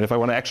 Right, if I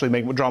want to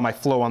actually draw my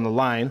flow on the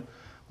line,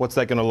 what's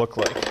that going to look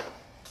like?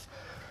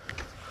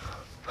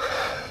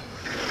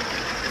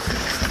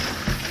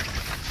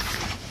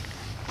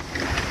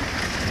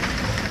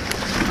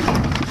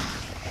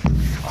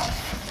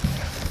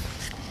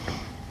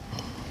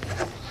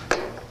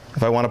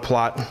 If I want to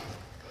plot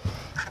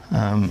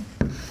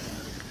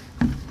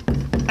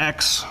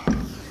x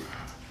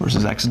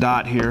versus x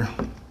dot here,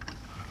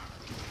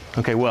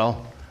 okay,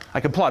 well,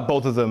 I could plot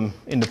both of them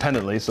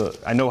independently, so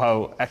I know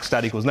how x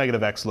dot equals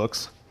negative x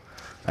looks.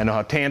 I know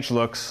how tanh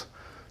looks.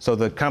 So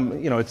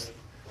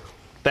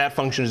that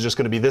function is just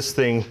going to be this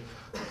thing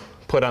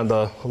put on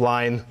the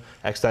line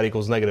x dot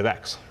equals negative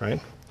x, right?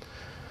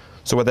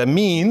 So what that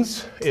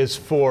means is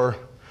for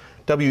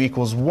w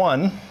equals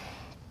 1,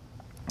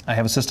 I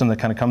have a system that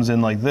kind of comes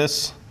in like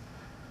this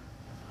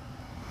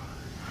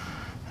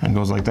and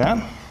goes like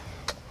that.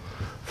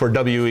 For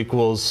w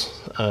equals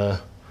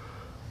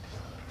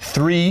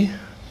 3,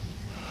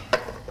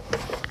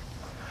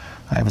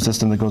 I have a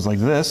system that goes like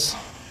this.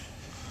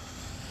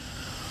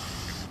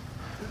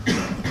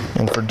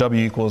 And for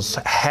w equals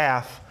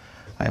half,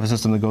 I have a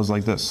system that goes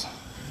like this.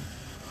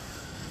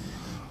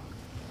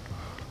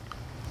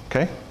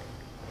 Okay?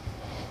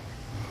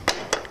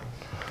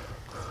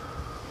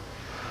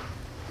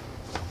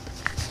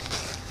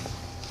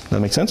 Does that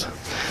make sense?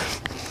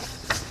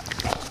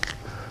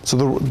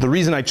 So the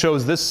reason I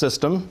chose this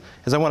system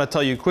is I want to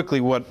tell you quickly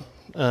what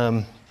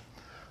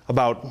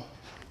about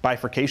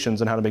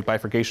bifurcations and how to make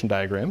bifurcation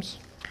diagrams.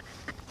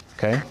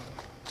 Okay?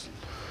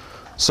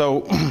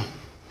 So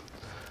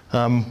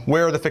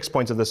where are the fixed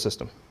points of this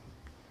system?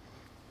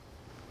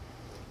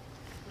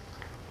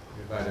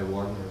 Divided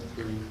 1 or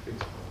 3 fixed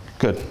points.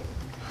 Good.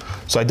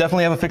 So I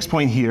definitely have a fixed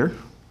point here.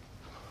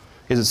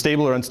 Is it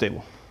stable or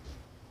unstable?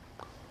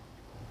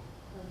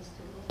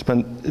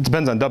 It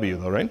depends on W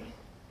though, right?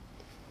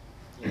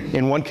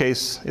 In one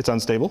case, it's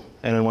unstable,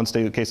 and in one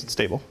case, it's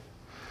stable.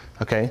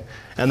 Okay,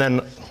 and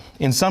then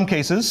in some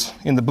cases,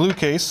 in the blue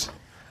case,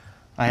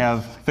 I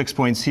have fixed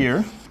points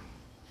here,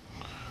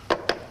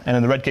 and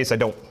in the red case, I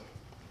don't,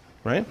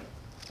 right?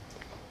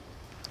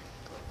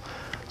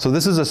 So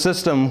this is a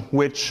system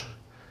which,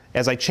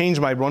 as I change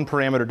my one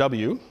parameter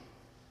W,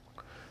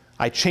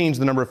 I change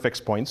the number of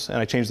fixed points, and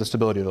I change the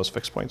stability of those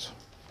fixed points.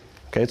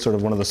 Okay, it's sort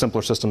of one of the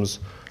simpler systems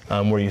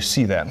where you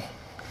see that.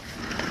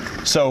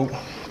 So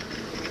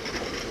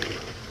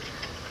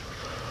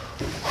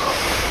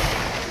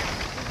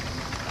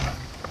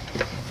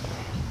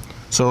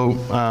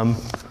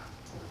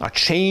a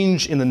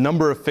change in the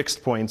number of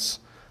fixed points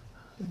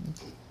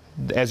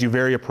as you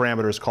vary a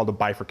parameter is called a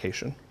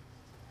bifurcation.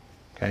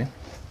 Okay.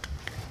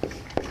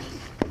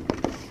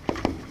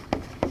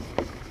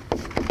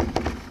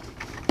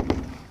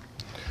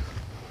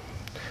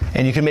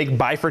 And you can make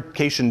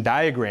bifurcation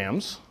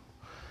diagrams,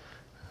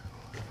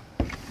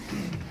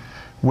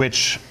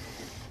 which,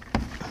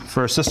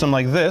 for a system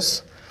like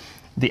this,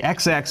 the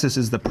x-axis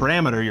is the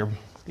parameter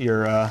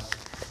you're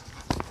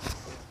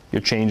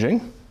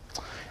changing,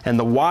 and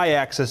the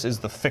y-axis is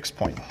the fixed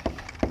point.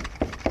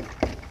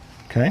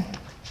 Okay.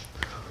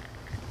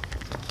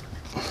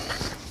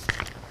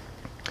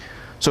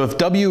 So if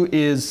W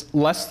is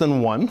less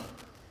than 1,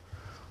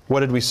 what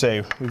did we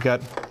say? We've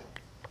got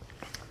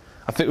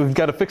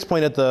a fixed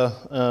point at the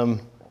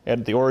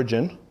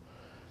origin,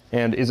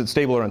 and is it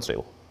stable or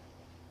unstable?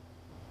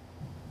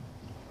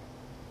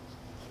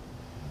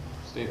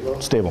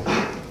 Stable. Stable.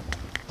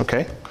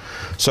 Okay.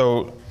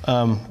 So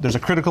there's a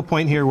critical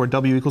point here where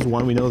W equals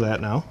 1. We know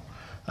that now,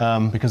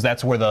 because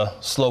that's where the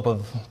slope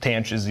of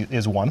tangent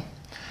is 1.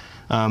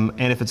 And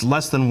if it's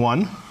less than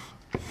 1,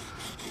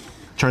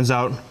 turns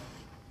out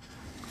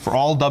for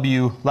all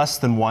W less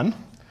than 1,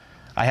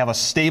 I have a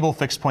stable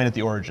fixed point at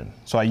the origin.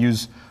 So I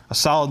use a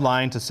solid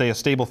line to say a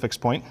stable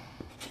fixed point,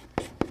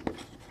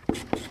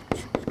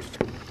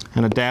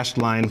 and a dashed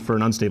line for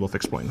an unstable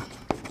fixed point.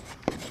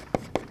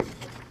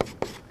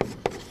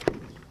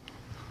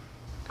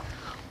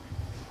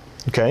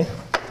 Okay.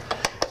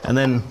 And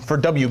then for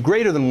W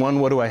greater than 1,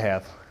 what do I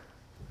have?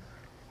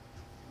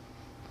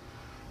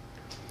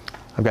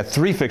 I've got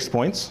 3 fixed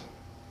points.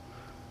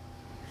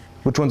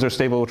 Which ones are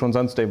stable, which one's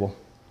unstable?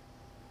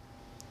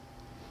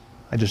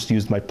 I just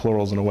used my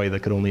plurals in a way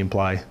that could only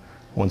imply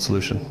one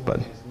solution, but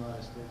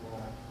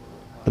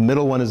the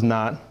middle one is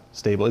not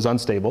stable, is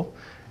unstable,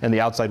 and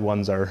the outside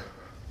ones are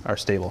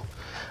stable.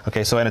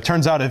 Okay, so and it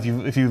turns out if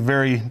you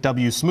vary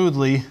W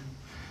smoothly,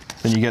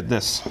 then you get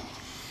this.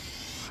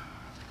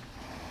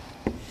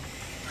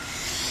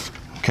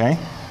 Okay,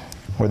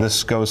 where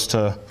this goes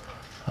to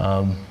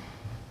 1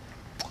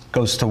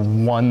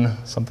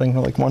 something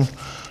like 1.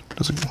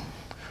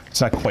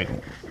 It's not quite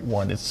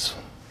 1. It's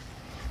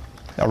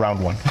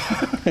around 1.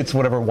 It's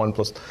whatever 1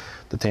 plus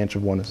the tangent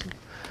of 1 is.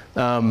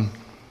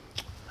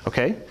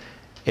 Okay,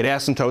 it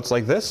asymptotes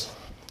like this,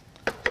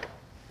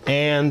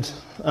 and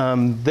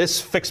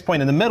this fixed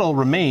point in the middle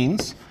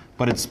remains,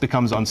 but it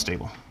becomes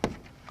unstable.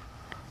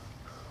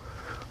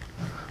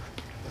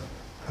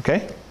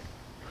 Okay.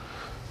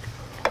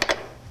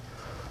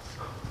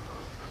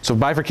 So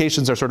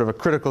bifurcations are sort of a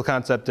critical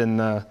concept in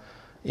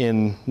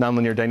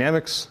nonlinear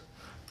dynamics.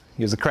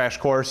 Here's a crash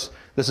course.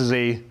 This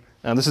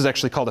is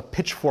actually called a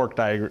pitchfork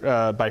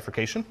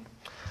bifurcation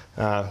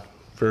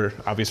for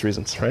obvious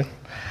reasons, right?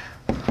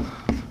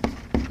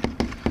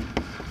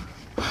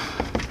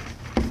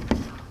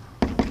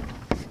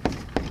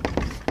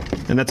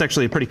 And that's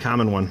actually a pretty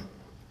common one.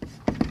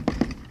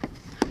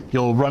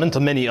 You'll run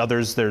into many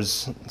others.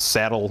 There's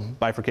saddle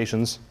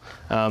bifurcations.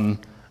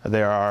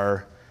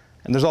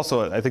 And there's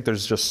also, I think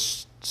there's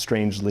just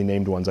strangely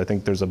named ones. I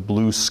think there's a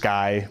blue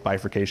sky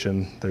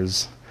bifurcation.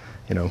 There's,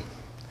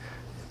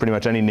 pretty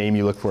much any name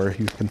you look for,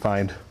 you can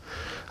find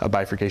a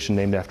bifurcation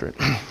named after it.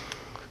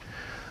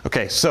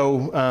 Okay,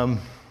 so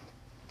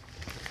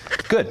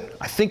good.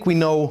 I think we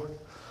know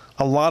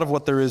a lot of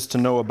what there is to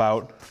know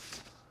about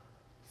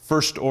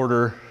first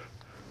order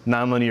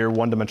nonlinear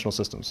one-dimensional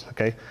systems.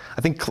 Okay,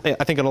 I think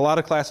in a lot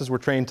of classes we're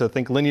trained to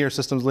think linear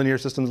systems, linear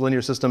systems,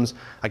 linear systems.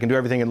 I can do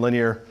everything in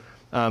linear.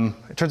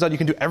 It turns out you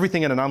can do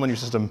everything in a nonlinear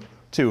system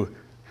too,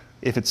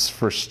 if it's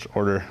first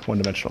order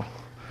one-dimensional.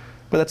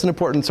 But that's an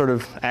important sort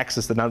of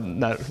axis that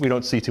we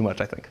don't see too much,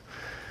 I think.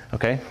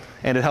 Okay,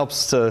 and it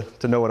helps to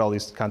know what all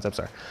these concepts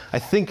are. I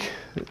think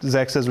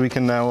Zach says we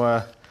can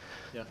now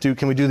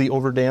Can we do the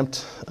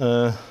overdamped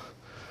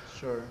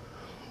sure.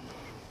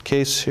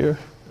 case here?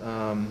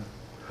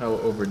 How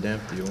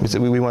overdamped do you want?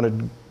 We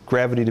wanted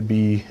gravity to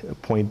be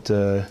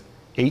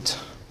 0.8.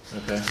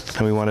 Okay.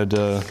 And we wanted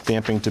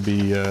damping to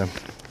be,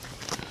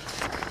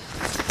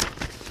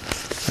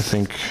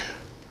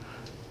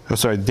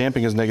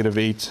 damping is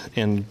 -8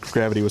 and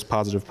gravity was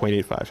positive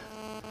 0.85.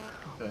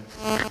 Okay.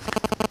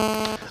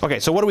 Okay,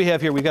 so what do we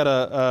have here? We got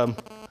a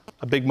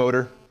big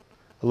motor,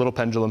 a little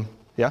pendulum.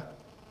 Yeah? Could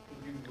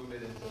you move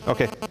it into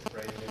Okay.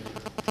 right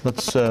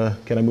Let's,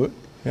 can I move it?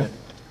 Yeah.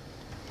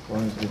 As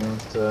long as you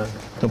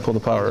don't Pull the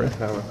power, right?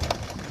 power.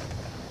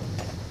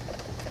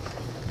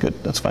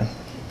 Good, that's fine.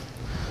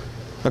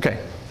 Okay.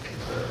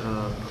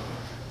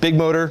 Big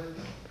motor,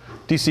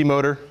 DC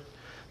motor.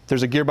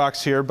 There's a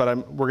gearbox here,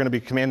 but we're going to be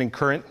commanding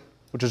current,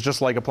 which is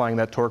just like applying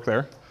that torque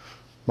there,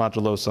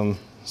 modulo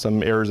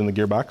some errors in the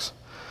gearbox.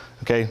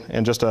 Okay,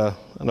 and just an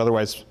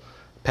otherwise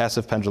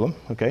passive pendulum.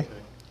 Okay.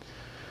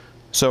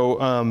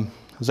 So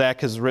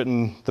Zach has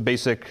written the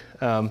basic,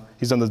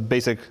 he's done the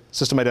basic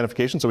system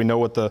identification, so we know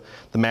what the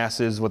mass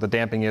is, what the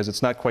damping is.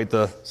 It's not quite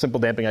the simple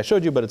damping I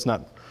showed you, but it's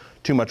not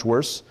too much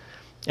worse.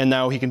 And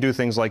now he can do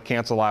things like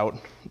cancel out.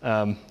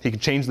 He can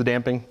change the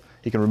damping.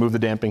 He can remove the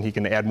damping. He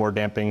can add more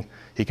damping.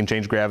 He can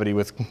change gravity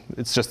with,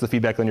 it's just the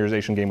feedback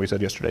linearization game we said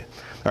yesterday.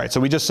 All right, so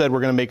we just said we're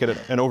going to make it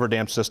an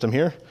overdamped system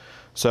here.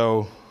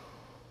 So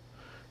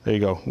there you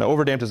go. Now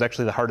overdamped is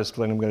actually the hardest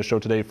thing I'm going to show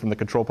today from the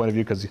control point of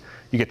view because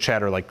you get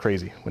chatter like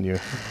crazy when you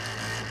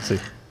see.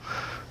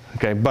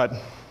 Okay, but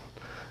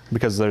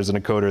because there's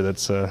an encoder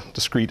that's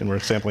discrete and we're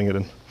sampling it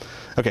in.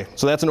 Okay,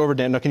 so that's an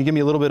overdamped. Now can you give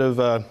me a little bit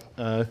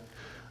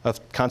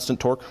of constant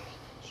torque?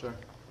 Sure.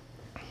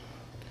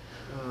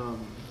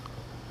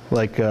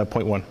 Like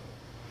 0.1.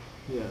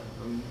 Yeah.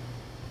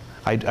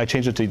 I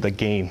changed it to the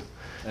gain.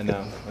 I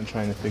know. I'm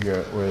trying to figure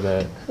out where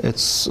that.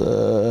 It's,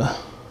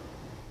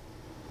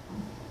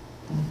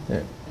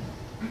 Yeah.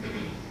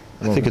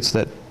 I think it's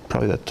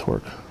probably that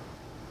torque.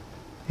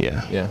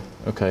 Yeah. Yeah.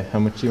 Okay. How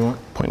much do you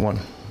want? 0.1.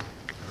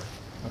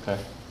 Okay.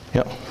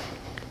 Yep.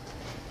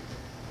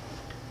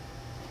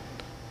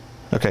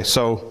 Okay,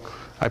 so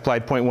I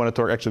applied 0.1 of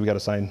torque. Actually, we got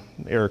a sign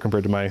error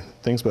compared to my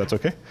things, but that's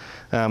okay.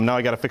 Now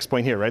I got a fixed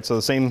point here, right? So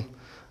the same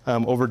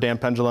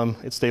overdamped pendulum,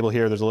 it's stable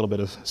here. There's a little bit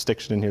of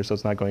stiction in here, so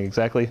it's not going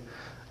exactly.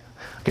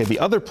 Okay, the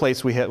other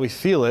place we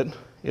feel it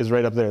is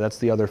right up there. That's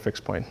the other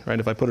fixed point, right?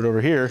 If I put it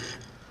over here,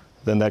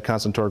 then that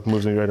constant torque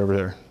moves me right over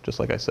there, just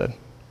like I said.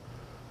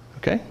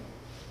 Okay?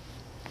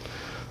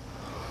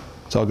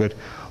 It's all good.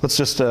 Let's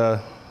just, yeah,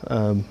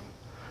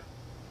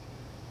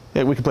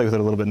 we can play with it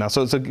a little bit now.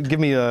 So give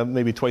me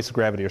maybe twice the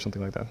gravity or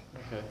something like that.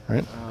 Okay. All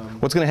right?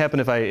 What's going to happen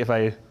if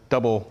I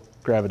double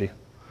gravity?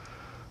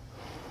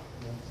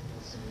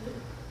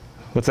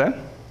 What's that?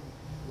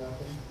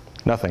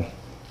 Nothing.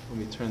 Let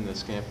me turn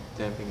this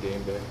damping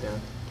game back down.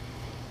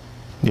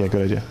 Yeah,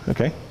 good idea.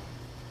 Okay.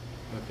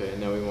 Okay,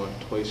 now we want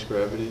twice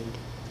gravity.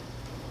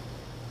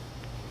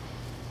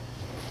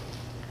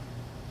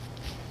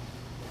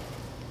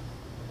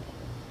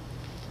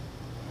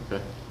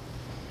 Okay.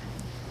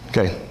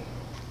 Okay.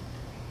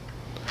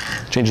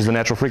 Changes the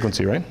natural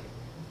frequency, right?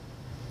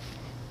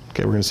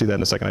 Okay, we're going to see that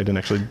in a second. I didn't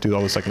actually do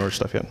all the second order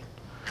stuff yet.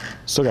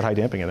 Still got high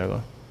damping in there,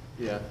 though.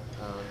 Yeah.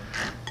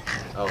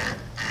 Oh,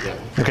 yeah.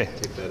 Okay.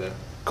 Take that out.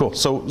 Cool.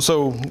 So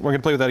we're going to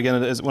play with that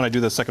again when I do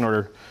the second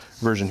order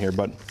version here.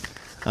 But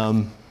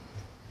at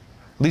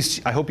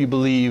least I hope you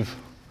believe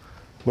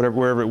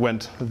wherever it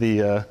went,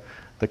 the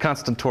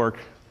constant torque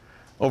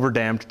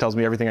overdamped tells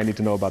me everything I need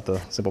to know about the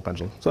simple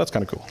pendulum. So that's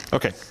kind of cool.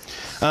 Okay.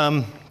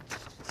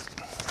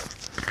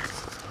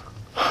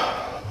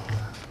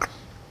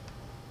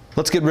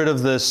 Let's get rid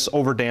of this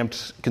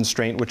overdamped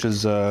constraint, which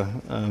is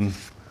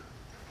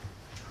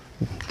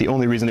the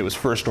only reason it was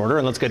first order,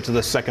 and let's get to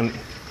the second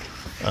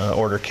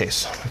order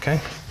case, okay?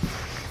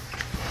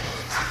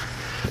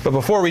 But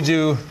before we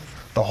do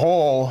the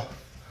whole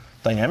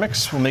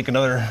dynamics, we'll make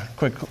another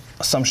quick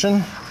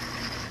assumption.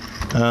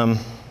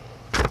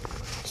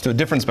 Let's do a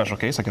different special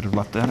case. I could have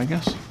left that, I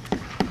guess.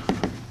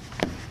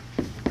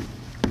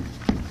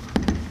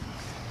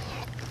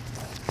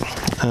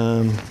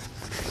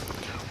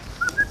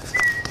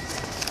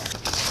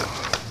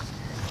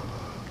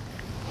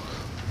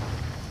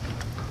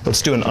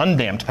 Let's do an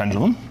undamped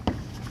pendulum.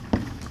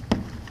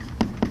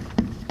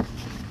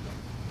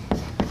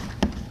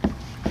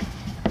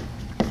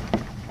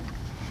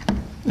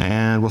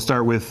 And we'll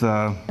start with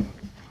 0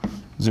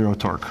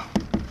 torque.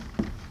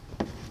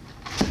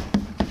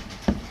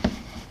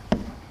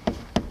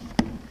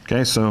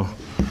 Okay, so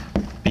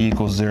B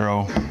equals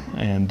 0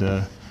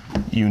 and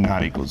U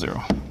not equals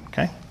 0.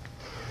 Okay?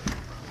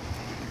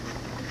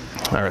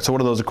 All right, so what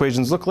do those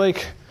equations look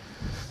like?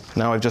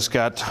 Now I've just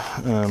got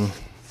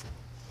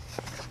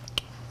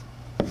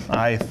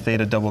I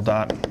theta double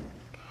dot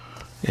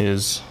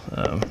is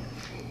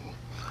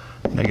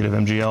negative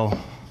MGL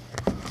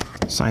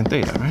sine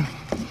theta, right?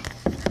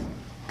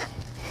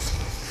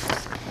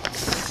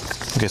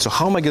 Okay, so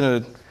how am I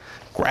going to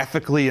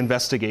graphically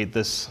investigate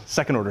this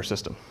second order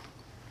system?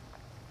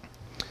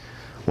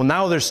 Well,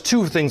 now there's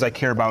two things I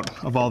care about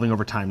evolving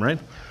over time, right?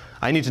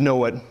 I need to know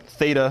what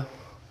theta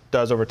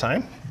does over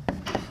time,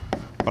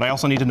 but I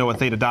also need to know what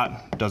theta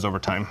dot does over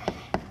time.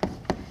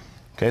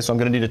 Okay, so I'm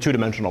going to need a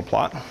two-dimensional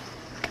plot.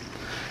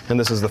 And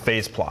this is the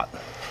phase plot.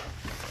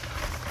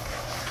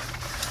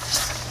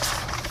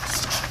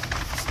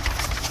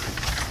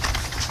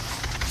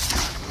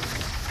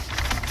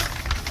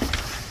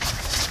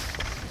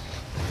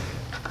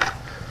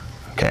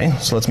 Okay,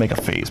 so let's make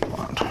a phase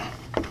plot.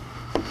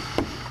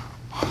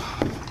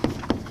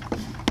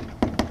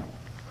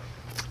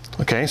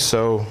 Okay,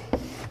 so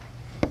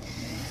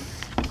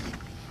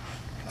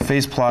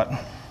phase plot.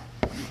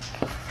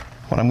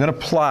 What I'm going to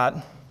plot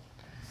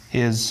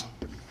is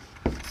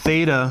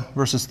theta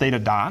versus theta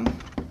dot.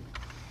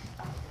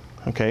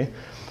 Okay,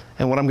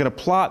 and what I'm going to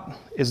plot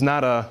is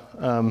not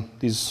my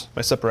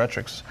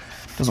separatrix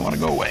doesn't want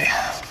to go away.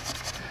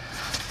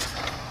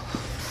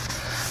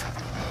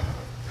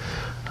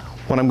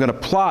 What I'm going to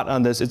plot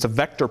on this, it's a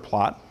vector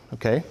plot.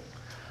 Okay,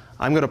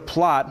 I'm going to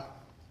plot.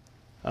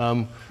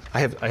 I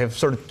have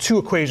sort of two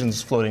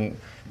equations floating.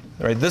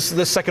 Right,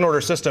 this second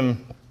order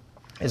system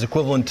is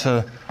equivalent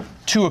to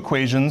two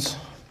equations.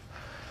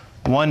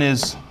 One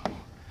is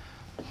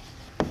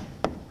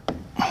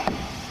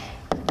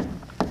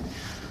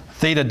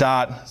theta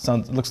dot.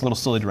 Looks a little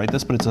silly to write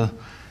this, but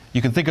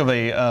you can think of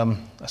a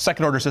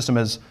second order system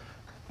as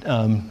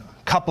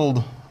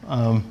coupled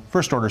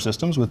first order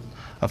systems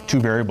of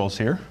two variables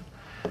here,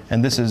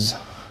 and this is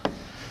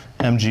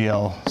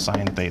MGL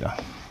sine theta.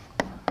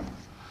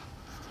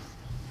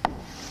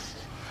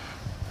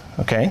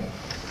 Okay,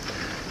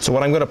 so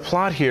what I'm going to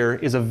plot here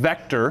is a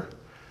vector,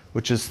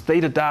 which is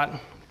theta dot,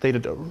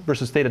 theta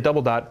versus theta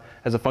double dot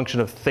as a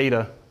function of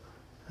theta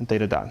and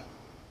theta dot.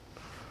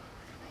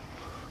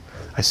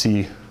 I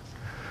see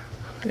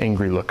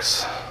angry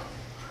looks,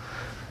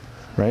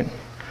 right?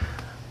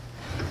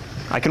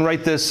 I can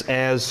write this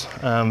as,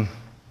 if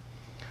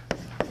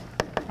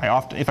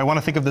I want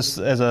to think of this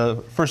as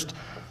a first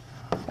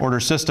order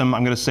system,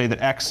 I'm going to say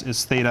that x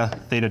is theta,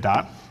 theta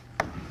dot,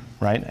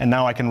 right? And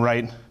now I can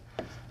write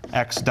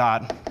x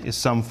dot is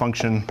some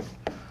function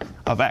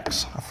of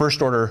x, a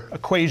first order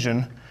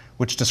equation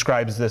which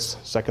describes this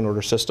second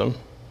order system.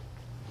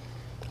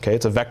 Okay,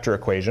 it's a vector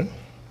equation.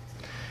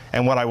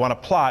 And what I want to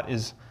plot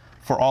is,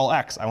 for all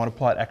x, I want to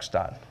plot x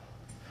dot.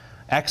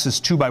 X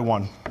is 2 by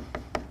 1,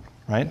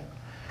 right?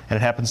 And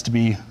it happens to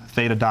be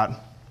theta dot,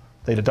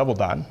 theta double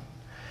dot.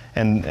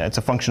 And it's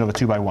a function of a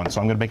 2 by 1. So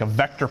I'm going to make a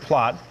vector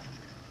plot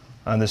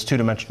on this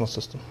two-dimensional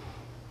system.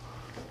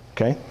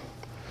 Okay?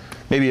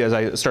 Maybe as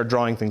I start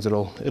drawing things,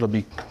 it'll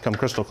become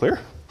crystal clear.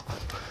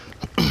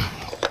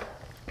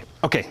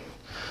 Okay.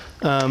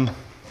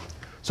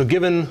 So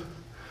given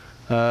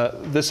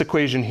this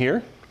equation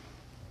here,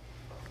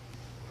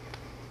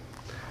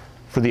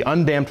 for the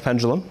undamped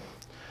pendulum,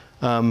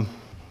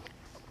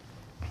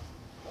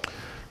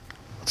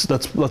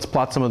 let's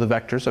plot some of the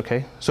vectors.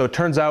 Okay. So it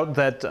turns out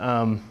that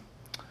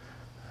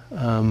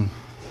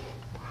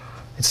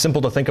it's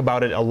simple to think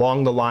about it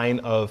along the line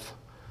of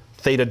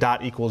theta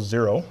dot equals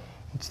 0.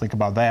 Let's think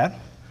about that.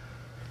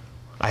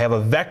 I have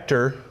a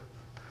vector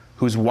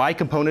whose y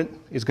component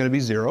is going to be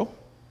 0,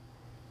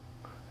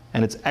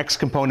 and its x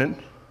component,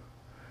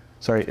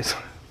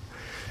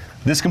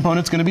 this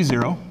component is going to be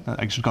 0.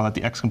 I should call that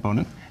the x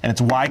component. And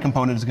its y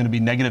component is going to be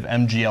negative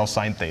mgl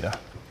sine theta.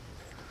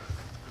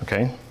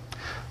 Okay?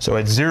 So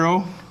at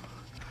 0,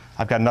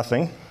 I've got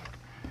nothing.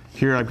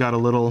 Here I've got a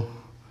little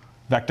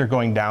vector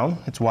going down.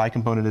 Its y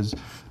component is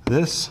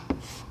this.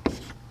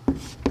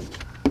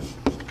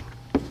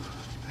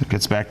 It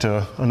gets back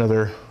to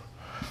another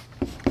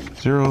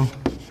 0.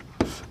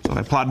 So if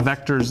I plot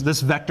vectors,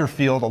 this vector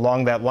field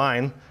along that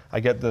line,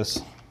 I get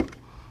this.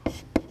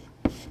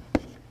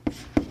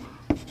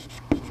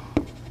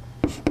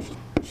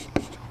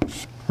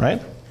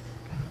 Right?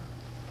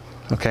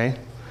 Okay.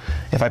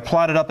 If I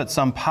plot it up at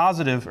some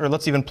positive, or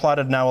let's even plot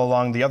it now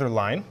along the other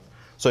line.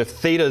 So if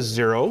theta is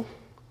 0,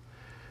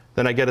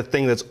 then I get a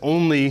thing that's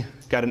only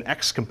got an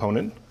x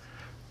component.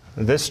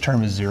 This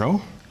term is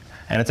 0.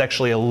 And it's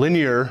actually a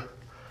linear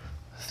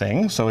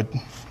thing, so it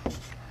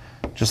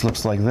just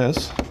looks like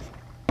this.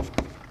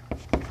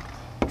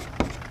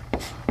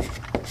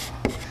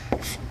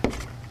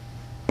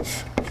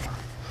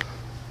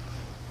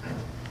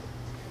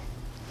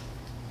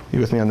 You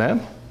with me on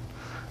that?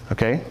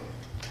 Okay.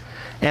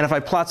 And if I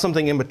plot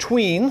something in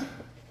between,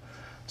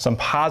 some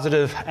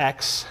positive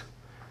x,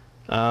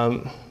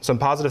 some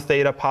positive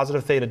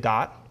theta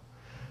dot,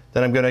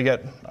 then I'm going to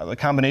get a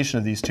combination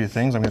of these two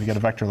things. I'm going to get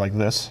a vector like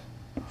this.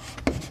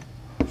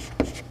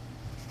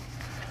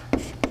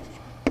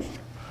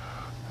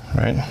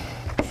 Right?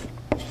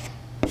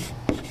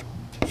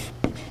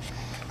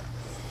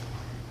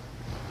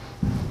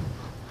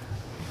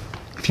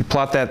 If you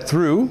plot that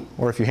through,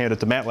 or if you hand it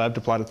to MATLAB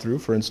to plot it through,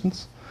 for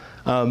instance,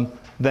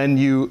 then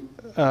you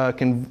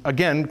can,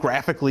 again,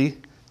 graphically,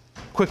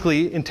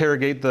 quickly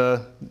interrogate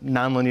the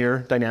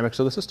nonlinear dynamics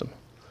of the system.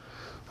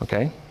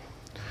 Okay?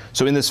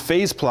 So in this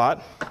phase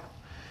plot,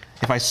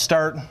 if I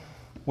start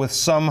with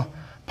some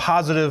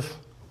positive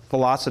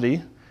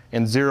velocity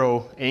and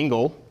 0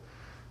 angle,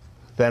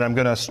 then I'm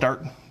going to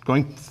start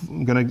going,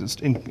 I'm going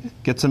to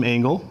get some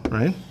angle,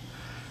 right?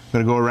 I'm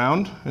going to go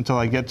around until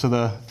I get to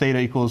the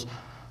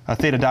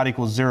theta dot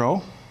equals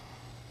 0.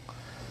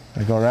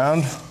 I go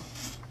around,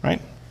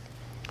 right?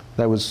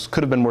 That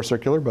could have been more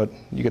circular, but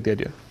you get the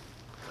idea.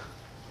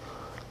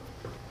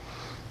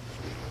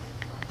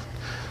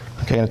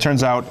 Okay, and it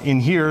turns out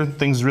in here,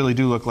 things really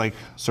do look like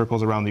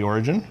circles around the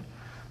origin,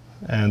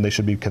 and they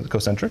should be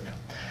concentric.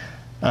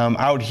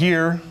 Out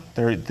here,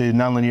 the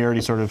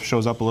nonlinearity sort of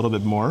shows up a little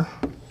bit more.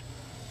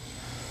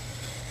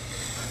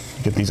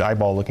 get these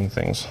eyeball looking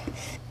things.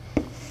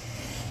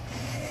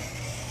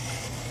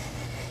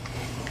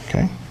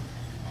 Okay.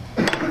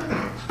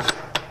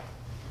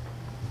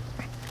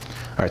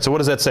 All right, so what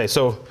does that say?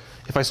 So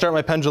if I start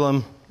my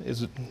pendulum,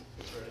 is it,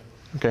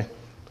 okay.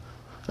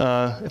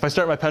 If I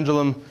start my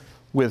pendulum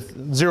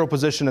with 0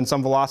 position and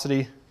some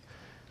velocity,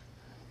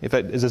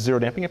 is this 0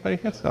 damping it by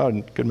any chance? Oh,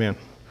 good man.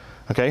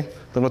 Okay,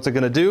 then what's it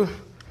going to do?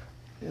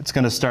 It's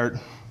going to start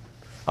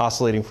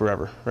oscillating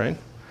forever, right?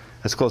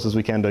 As close as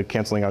we can to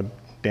canceling out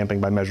damping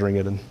by measuring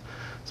it and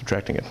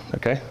subtracting it,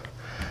 okay?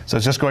 So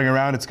it's just going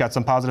around, it's got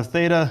some positive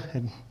theta,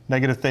 and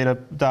negative theta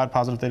dot,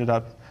 positive theta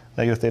dot,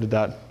 negative theta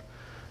dot,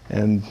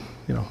 and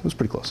you know, it was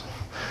pretty close.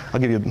 I'll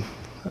give you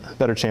a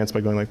better chance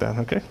by going like that,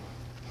 okay?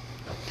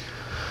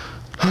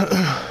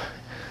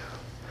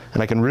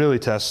 And I can really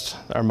test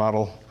our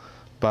model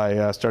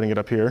by starting it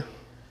up here.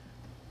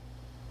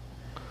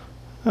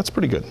 That's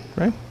pretty good,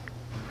 right?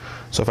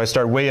 So if I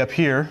start way up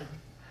here,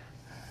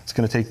 it's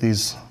going to take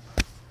these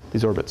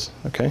orbits,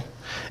 okay?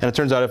 And it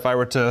turns out if I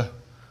were to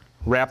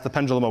wrap the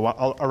pendulum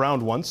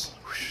around once,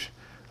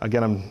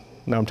 again,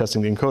 now I'm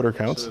testing the encoder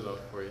counts. Set it up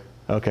for you.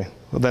 Okay,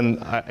 well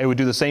then it would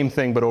do the same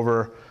thing, but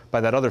over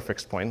by that other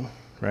fixed point,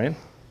 right?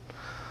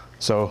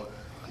 So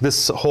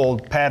this whole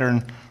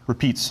pattern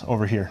repeats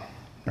over here,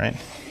 right?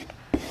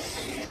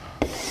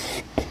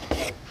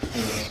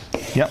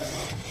 Yep.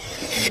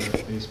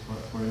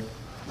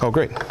 Oh,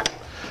 great.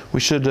 We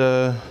should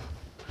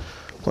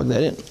plug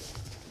that in,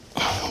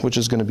 which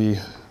is going to be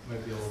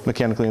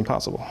mechanically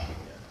impossible.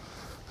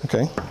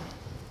 Okay.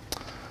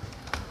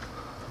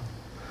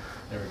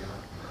 There we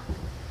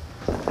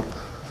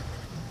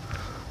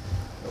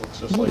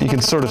go. You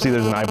can sort of see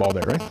there's an eyeball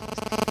there, right?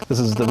 This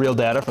is the real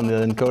data from the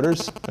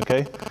encoders,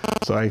 okay?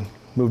 So I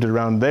moved it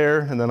around there,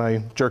 and then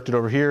I jerked it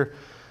over here.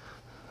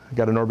 I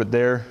got an orbit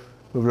there,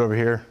 moved it over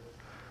here,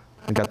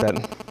 and got that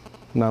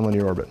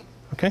nonlinear orbit,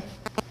 okay?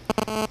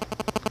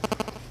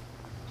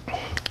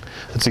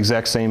 It's the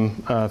exact same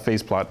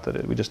phase plot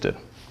that we just did.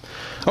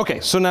 Okay,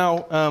 so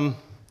now,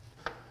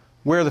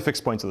 where are the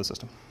fixed points of the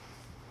system?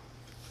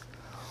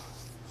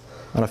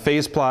 On a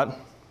phase plot,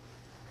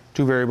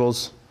 2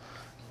 variables,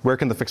 where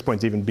can the fixed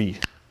points even be?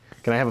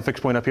 Can I have a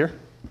fixed point up here?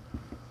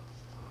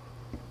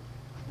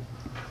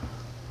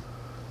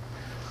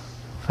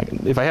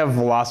 If I have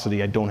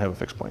velocity, I don't have a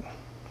fixed point.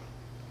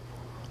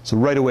 So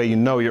right away, you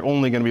know you're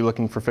only going to be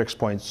looking for fixed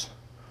points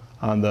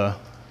on the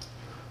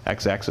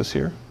x-axis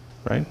here,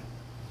 right?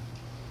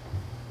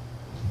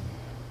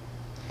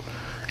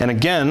 And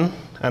again,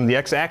 on the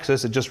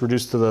x-axis, it just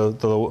reduced to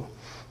the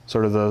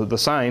sort of the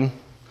sign.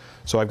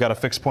 So I've got a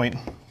fixed point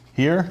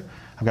here.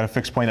 I've got a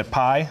fixed point at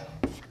pi.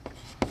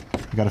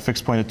 I've got a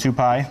fixed point at 2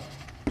 pi.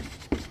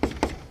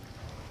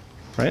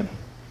 Right?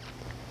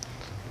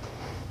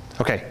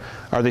 Okay,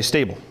 are they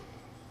stable?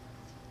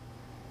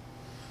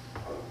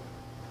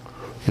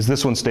 Is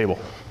this one stable?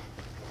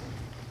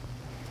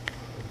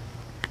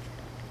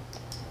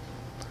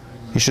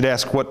 You should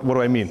ask, what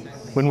do I mean?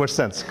 In which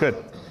sense? Good.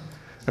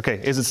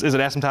 Okay, is it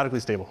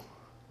asymptotically stable?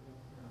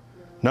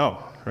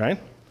 No, right?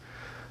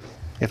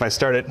 If I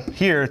start it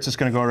here, it's just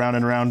going to go around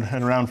and around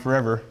and around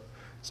forever.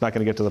 It's not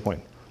going to get to the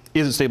point.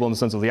 Is it stable in the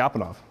sense of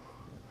Lyapunov?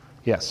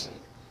 Yes.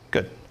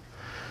 Good.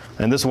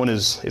 And this one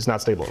is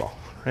not stable at all,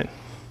 right?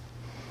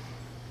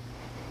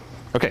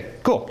 Okay,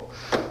 cool.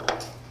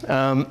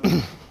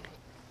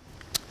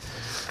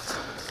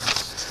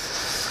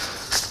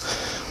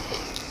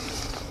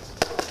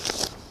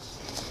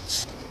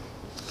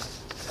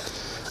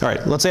 All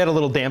right, let's add a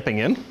little damping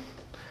in.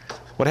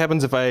 What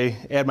happens if I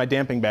add my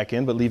damping back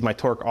in but leave my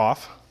torque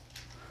off?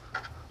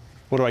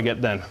 What do I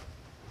get then?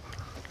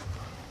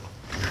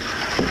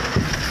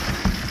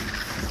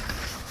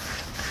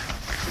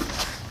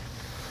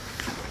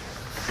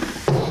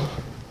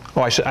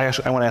 Oh, I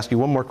want to ask you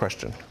one more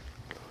question.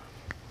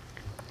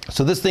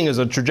 So this thing is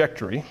a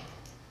trajectory.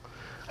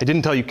 I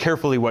didn't tell you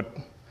carefully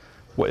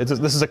this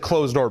is a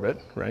closed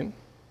orbit, right?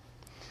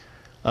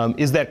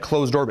 Is that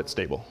closed orbit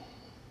stable?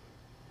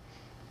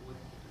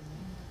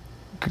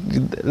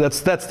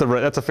 That's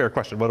a fair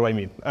question. What do I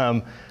mean?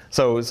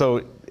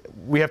 So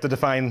we have to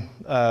define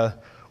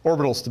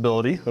orbital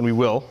stability, and we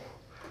will.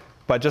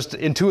 But just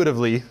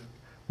intuitively,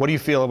 what do you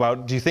feel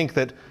about? Do you think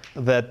that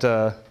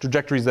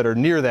trajectories that are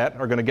near that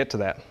are going to get to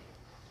that?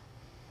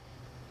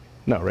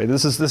 No, right?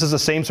 This is the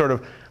same sort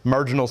of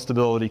marginal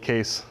stability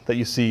case that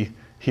you see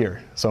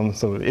here. So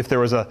if there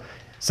was a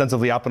sense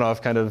of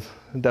Lyapunov kind of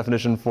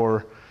definition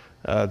for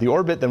the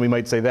orbit, then we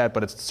might say that.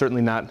 But it's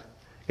certainly not.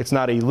 It's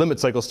not a limit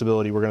cycle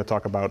stability we're going to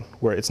talk about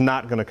where it's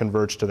not going to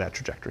converge to that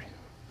trajectory.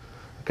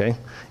 Okay?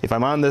 If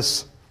I'm on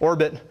this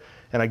orbit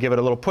and I give it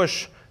a little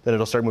push, then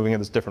it'll start moving in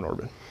this different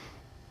orbit.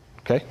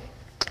 Okay?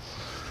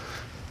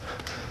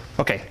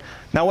 Okay.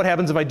 Now what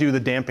happens if I do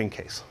the damping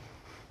case?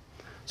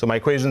 So my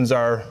equations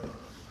are,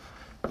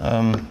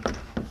 and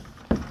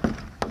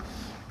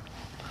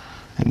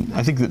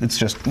I think that it's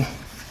just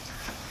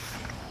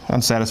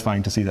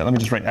unsatisfying to see that. Let me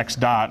just write x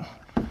dot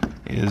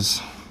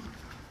is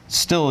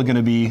still going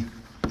to be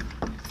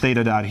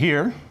theta dot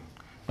here,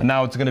 but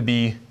now it's going to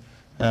be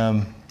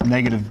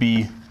negative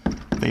b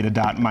theta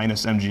dot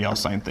minus mgl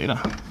sine theta,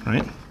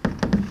 right?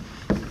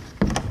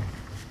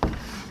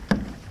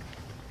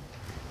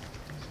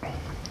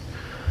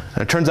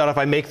 And it turns out if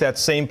I make that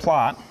same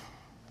plot,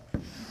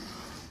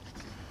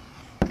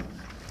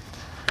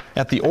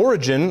 at the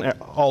origin,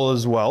 all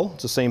is well.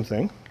 It's the same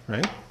thing,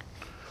 right?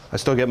 I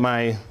still get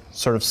my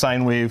sort of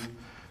sine wave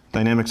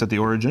dynamics at the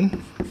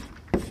origin.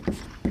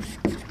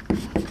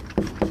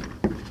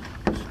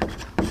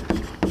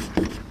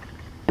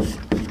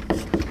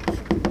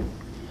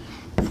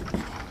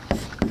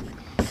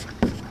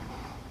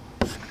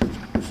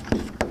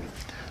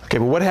 Okay,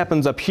 but what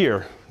happens up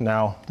here?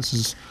 Now, this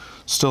is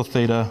still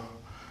theta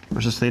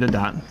versus theta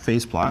dot,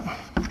 phase plot.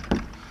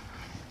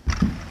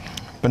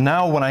 But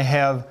now when I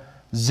have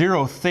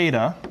 0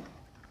 theta,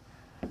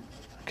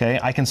 okay,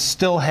 I can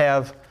still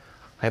have,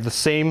 I have the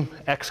same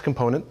x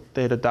component,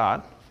 theta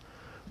dot,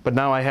 but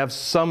now I have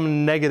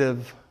some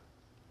negative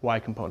y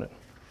component.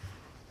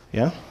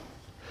 Yeah?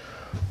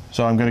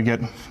 So I'm going to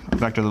get a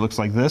vector that looks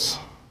like this,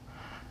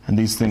 and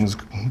these things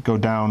go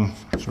down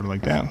sort of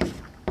like that.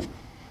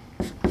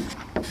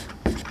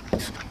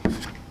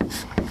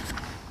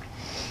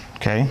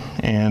 Okay,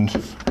 and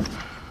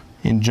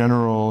in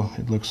general,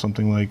 it looks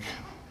something like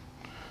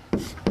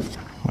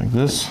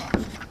this.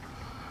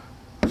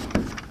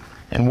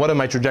 And what are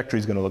my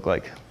trajectories going to look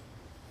like?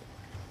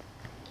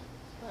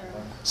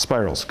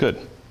 Spirals, good.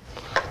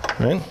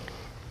 Right?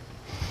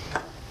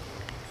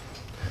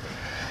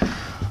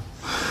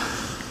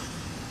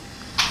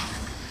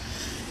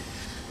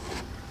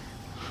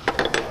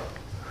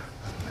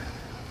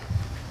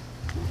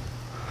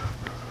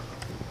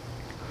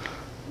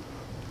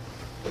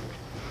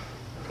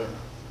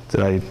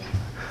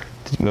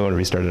 Did you want to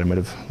restart it? I might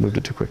have moved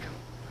it too quick.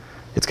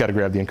 It's got to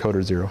grab the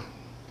encoder 0.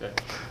 Okay.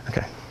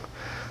 Okay.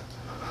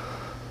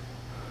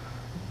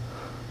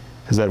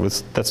 Is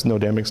that that's no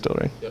damping still,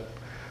 right? Yep.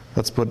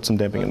 Let's put some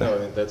damping in there.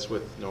 No, that's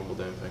with normal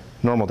damping.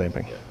 Normal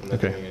damping. Yeah, I'm not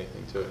Okay. doing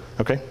anything to it.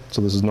 Okay,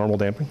 so this is normal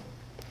damping.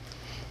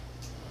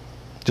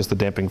 Just the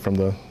damping from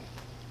the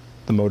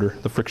motor,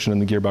 the friction in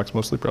the gearbox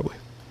mostly, probably.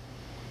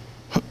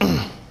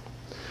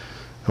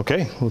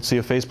 Okay, let's see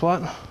a phase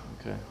plot.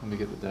 Okay, let me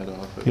get the data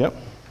off it. Yep.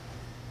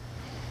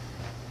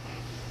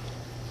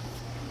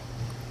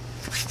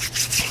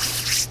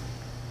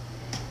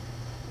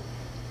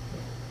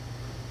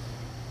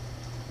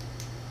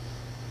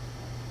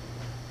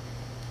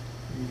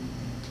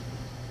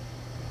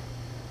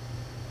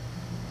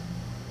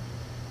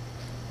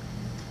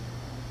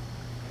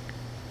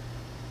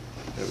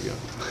 There we go.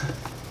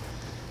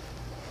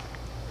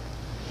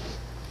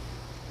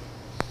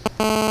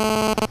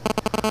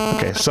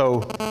 Okay,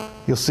 so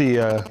you'll see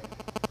a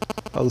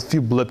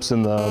few blips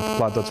in the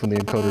plot. That's when the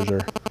encoders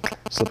are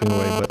slipping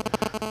away,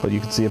 but you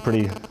can see a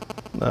pretty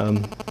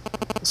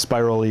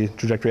spirally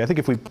trajectory. I think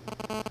if we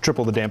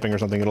triple the damping or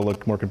something, it'll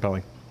look more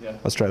compelling. Yeah.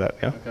 Let's try that,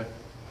 yeah? Okay.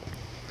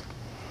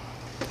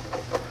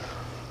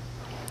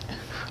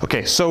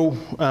 Okay, so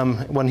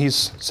when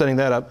he's setting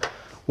that up,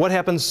 what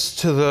happens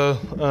to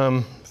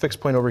the fixed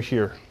point over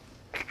here?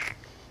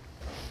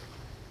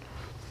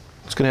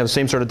 It's going to have the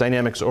same sort of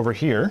dynamics over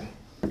here.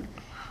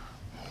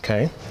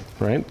 Okay,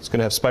 right? It's going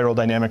to have spiral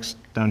dynamics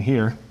down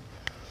here.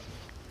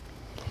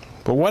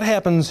 But what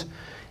happens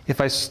if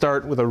I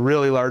start with a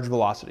really large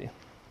velocity?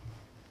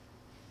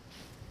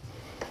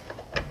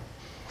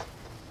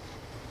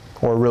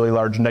 Or a really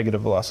large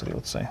negative velocity,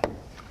 let's say,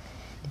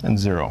 and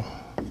 0.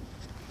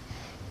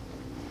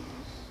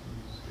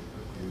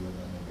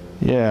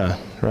 Yeah,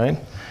 right?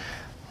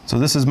 So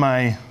this is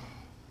my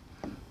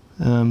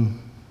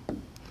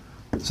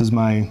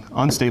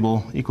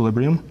unstable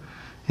equilibrium.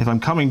 If I'm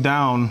coming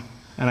down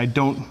and I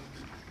don't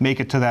make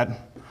it to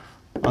that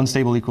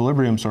unstable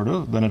equilibrium, sort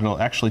of, then it'll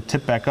actually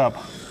tip back up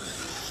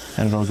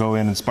and it'll go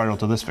in and spiral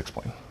to this fixed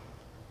point.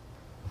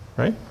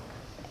 Right?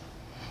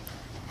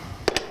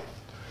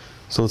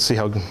 So let's see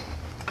how. You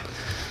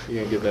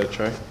gonna give that a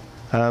try?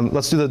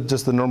 Let's do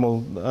just the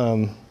normal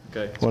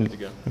Okay, it's one. good to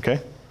go. Okay.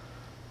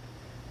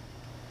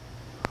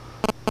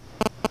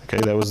 Okay,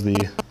 that was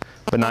the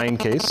benign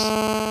case.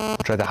 We'll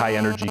try the high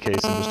energy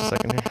case in just a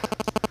second here.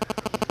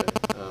 Okay,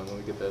 let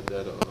me get that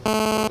data off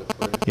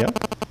for you. Yep.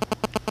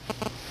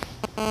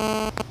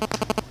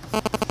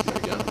 There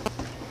we go.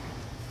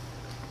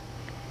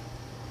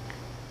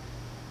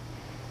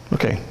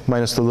 Okay,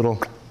 minus the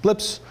little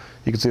blips.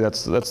 You can see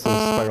that's the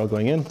spiral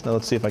going in. Now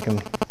let's see if I can.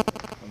 Let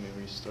me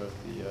restart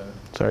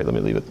the. Sorry, let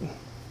me leave it.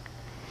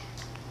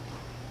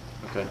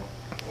 Okay.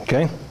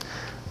 Okay.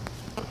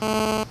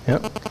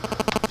 Yep.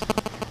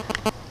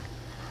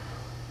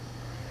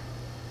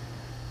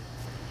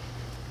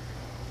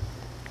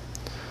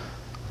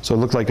 So it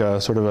looked like a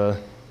sort of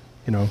a,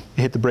 you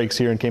hit the brakes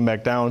here and came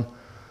back down.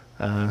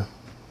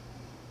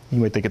 You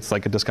might think it's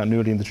like a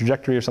discontinuity in the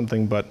trajectory or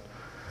something, but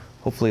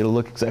hopefully it'll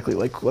look exactly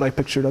like what I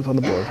pictured up on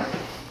the board.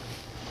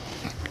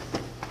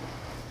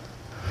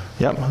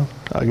 Yep,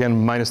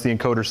 again, minus the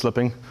encoder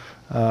slipping.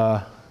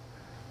 And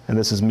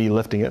this is me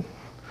lifting it.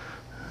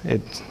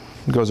 It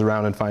goes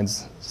around and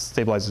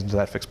stabilizes into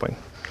that fixed point.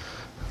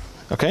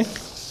 Okay?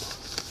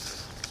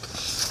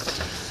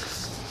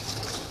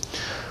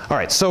 All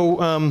right,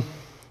 so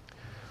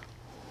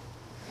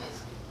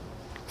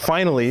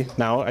finally,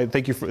 now, I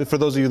thank you for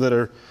those of you that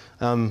are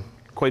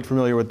quite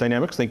familiar with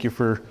dynamics. Thank you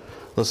for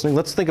listening.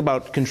 Let's think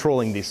about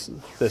controlling this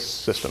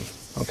system.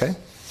 Okay,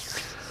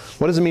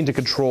 what does it mean to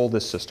control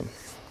this system?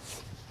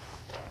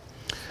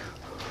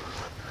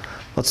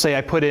 Let's say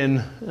I put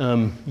in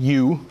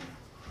u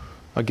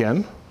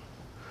again.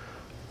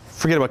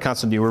 Forget about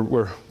constant u.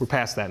 We're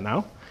past that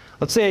now.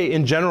 Let's say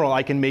in general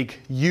I can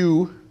make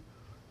u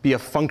be a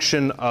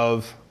function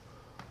of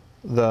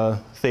the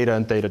theta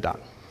and theta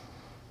dot.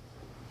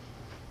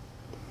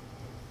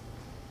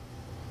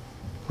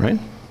 Right?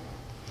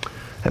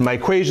 And my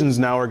equations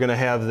now are going to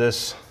have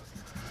this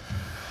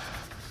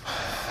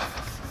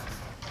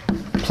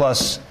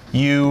plus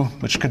u,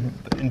 which could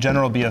in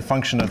general be a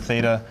function of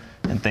theta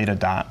and theta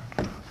dot.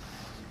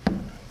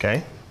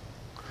 Okay?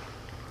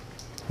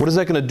 What is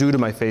that going to do to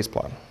my phase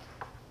plot?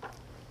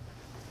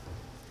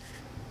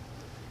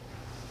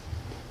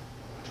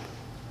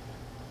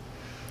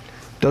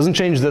 Doesn't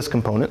change this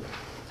component,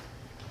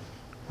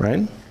 right?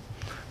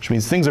 Which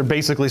means things are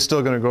basically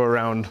still going to go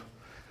around.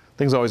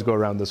 Things always go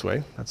around this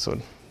way. That's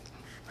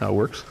how it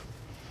works.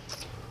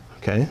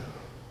 Okay.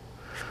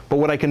 But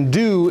what I can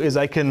do is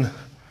I can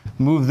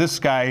move this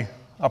guy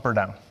up or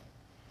down,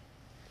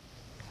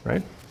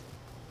 right?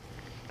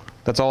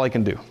 That's all I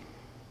can do.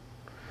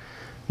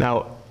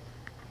 Now,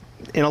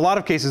 in a lot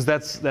of cases,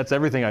 that's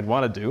everything I'd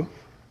want to do.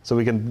 So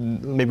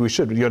maybe we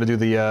should. You got to do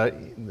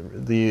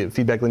the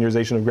feedback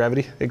linearization of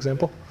gravity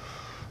example.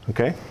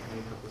 Okay. In a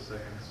couple of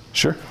seconds.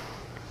 Sure.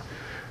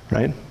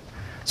 Right.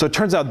 So it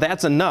turns out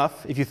that's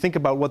enough if you think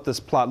about what this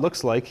plot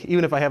looks like,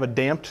 even if I have a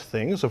damped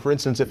thing. So for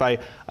instance, if I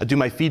do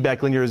my feedback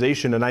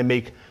linearization and I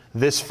make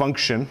this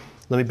function,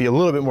 let me be a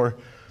little bit more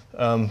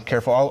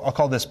careful. I'll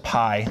call this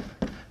pi.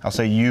 I'll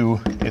say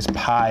u is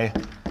pi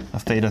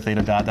of theta,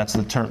 theta dot. That's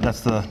the term. That's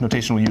the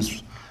notation we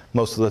use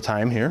most of the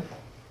time here.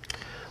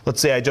 Let's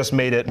say I just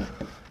made it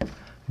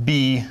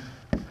b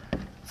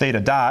theta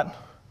dot.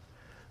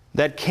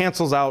 That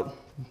cancels out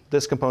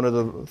this component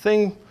of the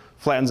thing,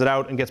 flattens it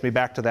out, and gets me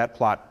back to that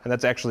plot. And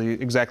that's actually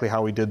exactly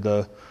how we did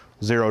the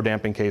zero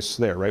damping case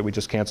there, right? We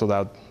just canceled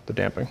out the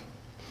damping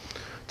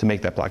to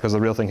make that plot, because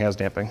the real thing has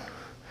damping.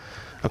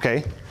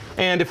 Okay,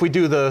 and if we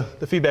do the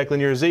feedback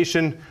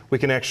linearization, we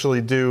can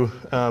actually do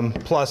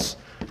plus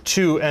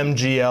 2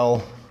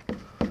 mgl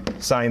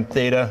sine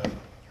theta,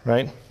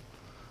 right?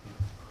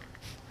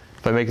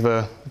 If I make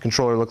the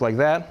controller look like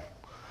that,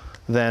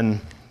 then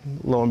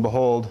lo and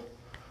behold,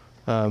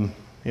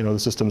 the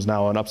system's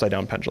now an upside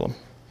down pendulum.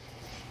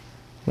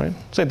 Right?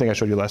 Same thing I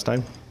showed you last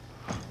time,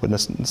 but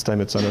this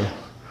time it's on a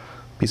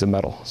piece of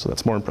metal, so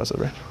that's more impressive,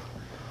 right?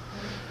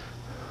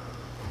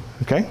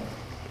 Okay?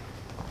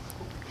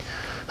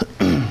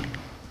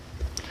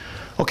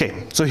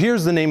 Okay, so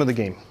here's the name of the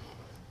game.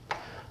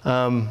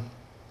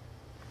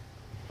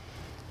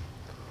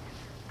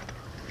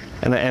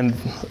 And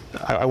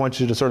I want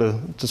you to sort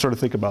of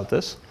think about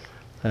this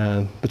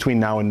between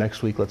now and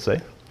next week, let's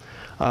say.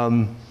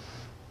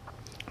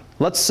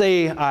 Let's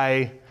say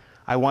I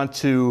want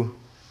to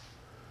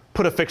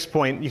put a fixed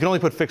point. You can only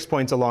put fixed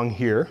points along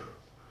here.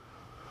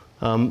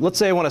 Let's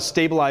say I want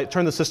to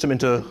turn the system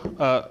into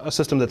a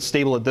system that's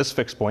stable at this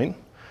fixed point,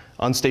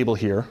 unstable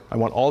here. I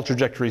want all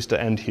trajectories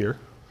to end here.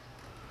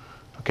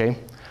 Okay?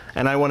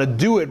 And I want to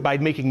do it by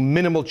making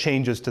minimal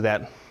changes to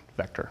that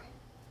vector,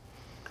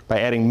 by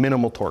adding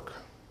minimal torque.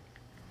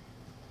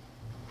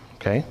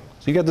 Okay?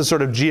 So you got this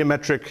sort of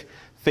geometric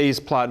phase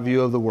plot view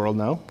of the world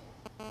now.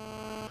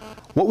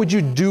 What would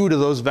you do to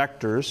those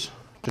vectors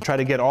to try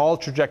to get all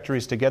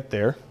trajectories to get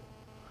there,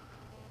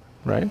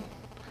 right,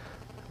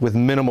 with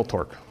minimal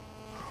torque?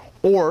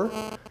 Or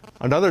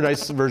another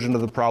nice version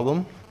of the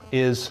problem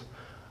is,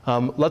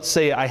 let's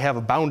say I have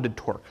a bounded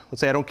torque.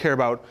 Let's say I don't care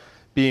about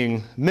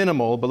being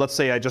minimal, but let's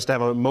say I just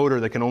have a motor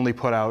that can only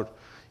put out,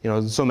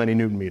 so many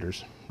Newton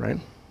meters, right?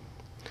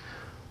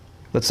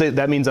 Let's say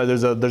that means that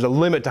there's a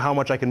limit to how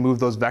much I can move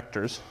those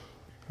vectors.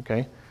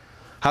 Okay?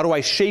 How do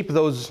I shape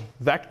those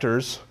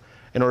vectors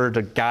in order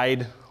to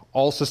guide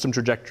all system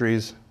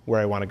trajectories where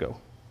I want to go?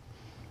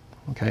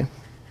 Okay?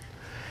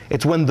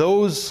 It's when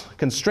those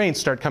constraints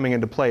start coming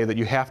into play that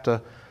you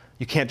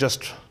can't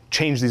just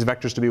change these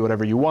vectors to be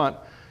whatever you want.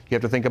 You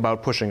have to think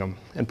about pushing them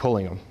and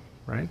pulling them,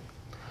 right?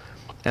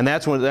 And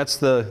that's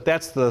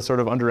the sort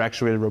of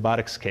underactuated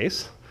robotics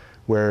case,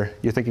 where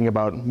you're thinking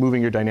about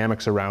moving your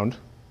dynamics around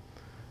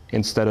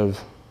instead of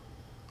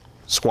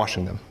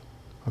squashing them,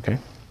 okay?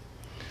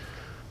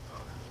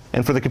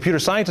 And for the computer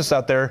scientists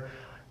out there,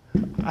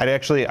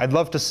 I'd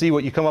love to see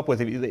what you come up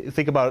with. If you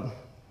think about,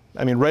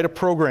 write a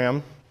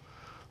program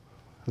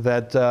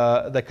that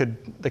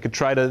could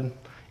try to,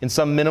 in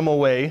some minimal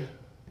way,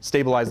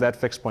 stabilize that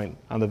fixed point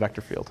on the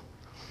vector field.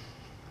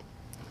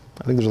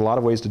 I think there's a lot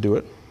of ways to do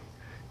it.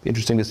 Be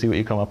interesting to see what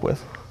you come up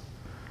with.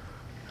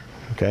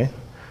 Okay,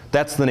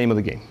 that's the name of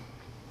the game.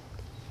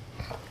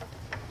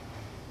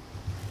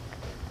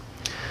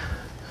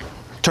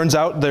 Turns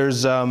out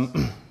there's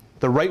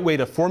the right way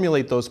to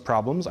formulate those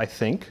problems, I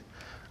think,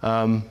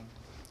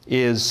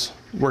 is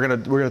we're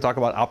gonna talk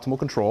about optimal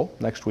control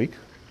next week.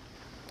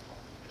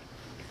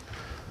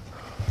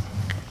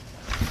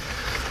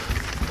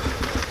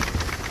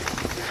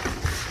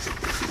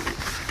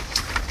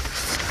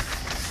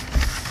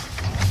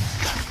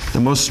 The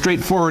most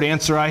straightforward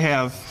answer I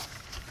have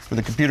for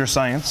the computer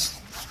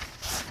science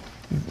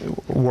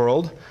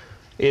world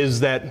is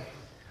that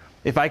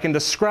if I can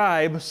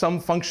describe some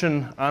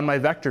function on my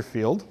vector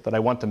field that I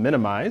want to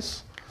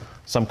minimize,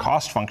 some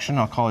cost function,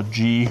 I'll call it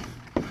g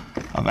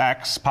of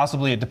x,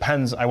 possibly it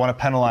depends, I want to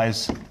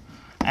penalize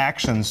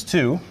actions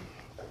too,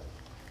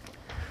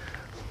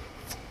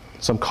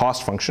 some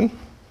cost function.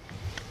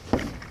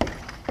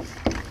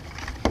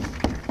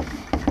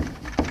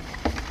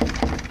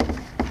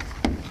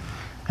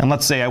 And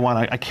let's say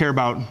I care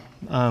about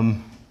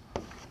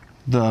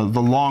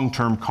the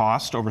long-term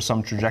cost over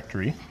some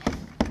trajectory.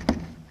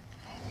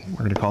 We're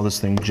going to call this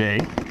thing j,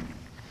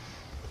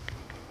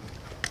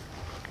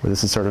 where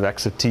this is sort of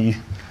x of t,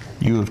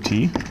 u of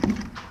t.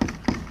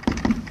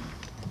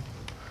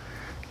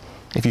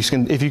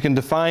 If you can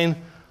define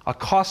a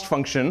cost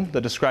function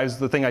that describes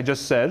the thing I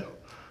just said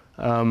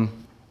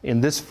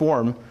in this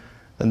form,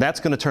 then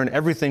that's going to turn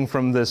everything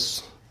from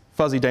this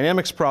fuzzy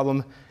dynamics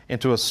problem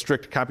into a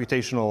strict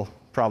computational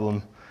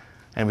problem,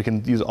 and we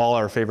can use all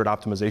our favorite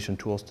optimization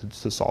tools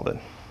to solve it.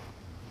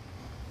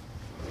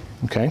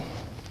 Okay?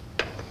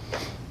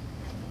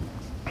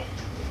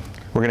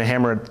 We're going to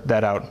hammer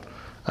that out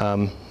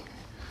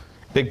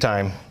big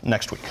time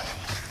next week.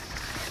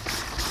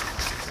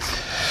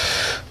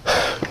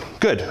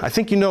 Good. I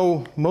think you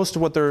know most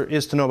of what there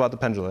is to know about the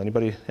pendulum.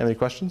 Anybody have any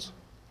questions?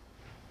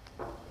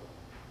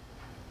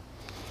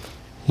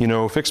 You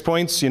know fixed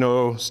points, you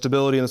know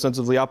stability in the sense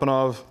of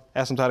Lyapunov,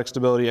 asymptotic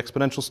stability,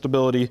 exponential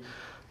stability,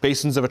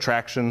 basins of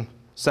attraction,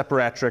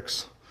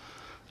 separatrix,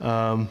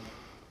 what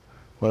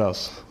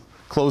else?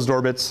 Closed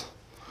orbits.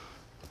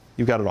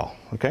 You've got it all,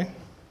 okay?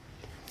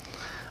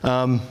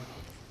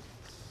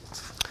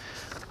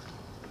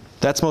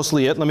 That's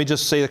mostly it. Let me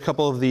just say a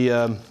couple of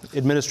the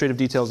administrative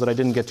details that I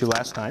didn't get to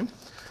last time.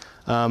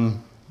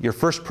 Your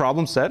first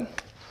problem set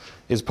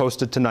is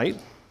posted tonight.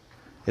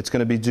 It's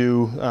going to be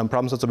due,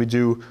 problem sets will be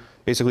due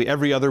basically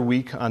every other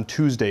week on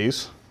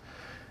Tuesdays.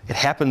 It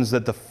happens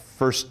that the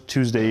first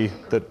Tuesday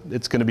that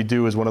it's going to be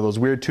due is one of those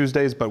weird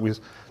Tuesdays, but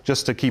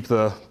just to keep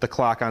the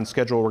clock on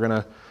schedule, we're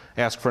going to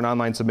ask for an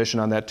online submission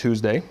on that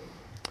Tuesday.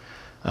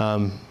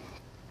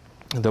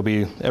 There'll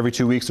be every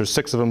 2 weeks. There's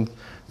 6 of them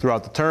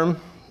throughout the term.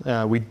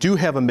 We do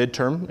have a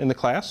midterm in the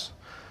class.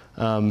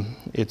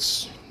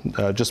 It's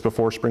just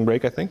before spring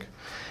break, I think.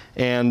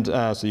 And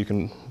so you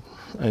can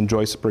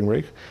enjoy spring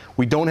break.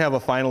 We don't have a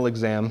final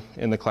exam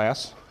in the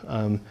class.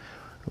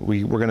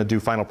 We're going to do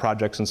final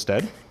projects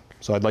instead.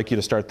 So I'd like you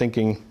to start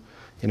thinking,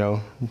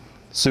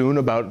 soon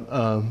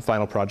about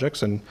final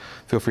projects, and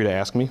feel free to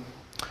ask me.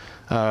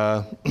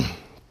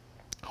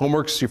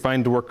 Homeworks you're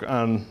fine to work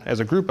on as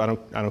a group. I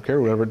don't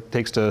care, whatever it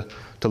takes to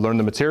learn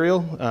the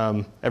material.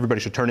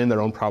 Everybody should turn in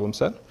their own problem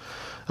set.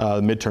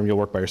 The midterm you'll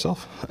work by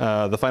yourself.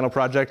 The final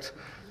project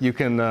you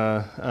can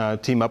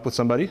team up with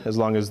somebody as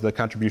long as the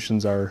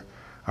contributions are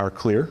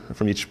clear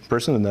from each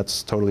person, and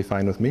that's totally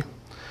fine with me.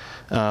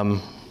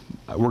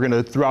 We're going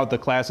to, throughout the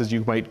class, as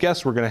you might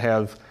guess, we're going to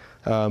have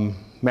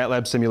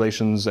MATLAB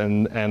simulations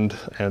and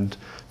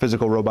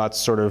physical robots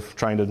sort of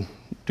trying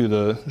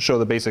to show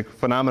the basic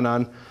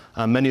phenomenon.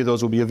 Many of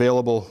those will be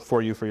available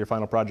for you for your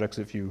final projects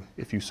if you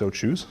so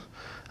choose.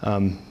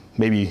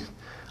 Maybe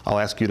I'll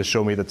ask you to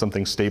show me that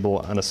something's stable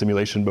on a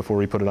simulation before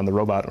we put it on the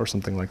robot or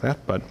something like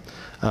that. But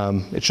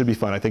it should be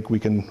fun. I think we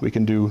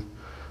can do.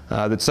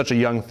 It's such a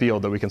young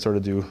field that we can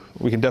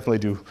definitely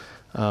do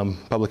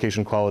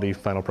publication quality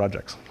final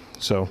projects.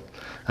 So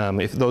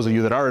if those of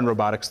you that are in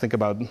robotics, think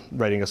about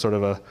writing a sort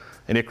of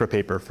an ICRA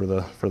paper for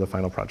the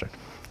final project.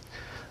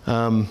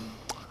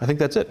 I think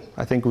that's it.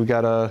 I think we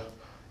got the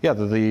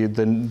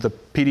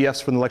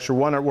PDFs from the lecture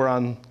 1 were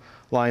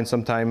online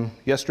sometime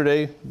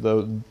yesterday.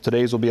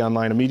 Today's will be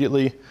online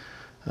immediately.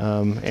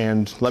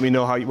 And let me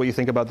know what you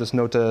think about this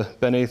Nota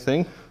Bene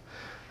thing.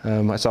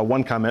 I saw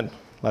one comment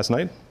last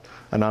night,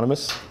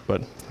 anonymous,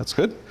 but that's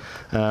good.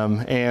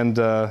 And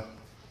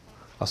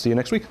I'll see you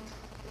next week.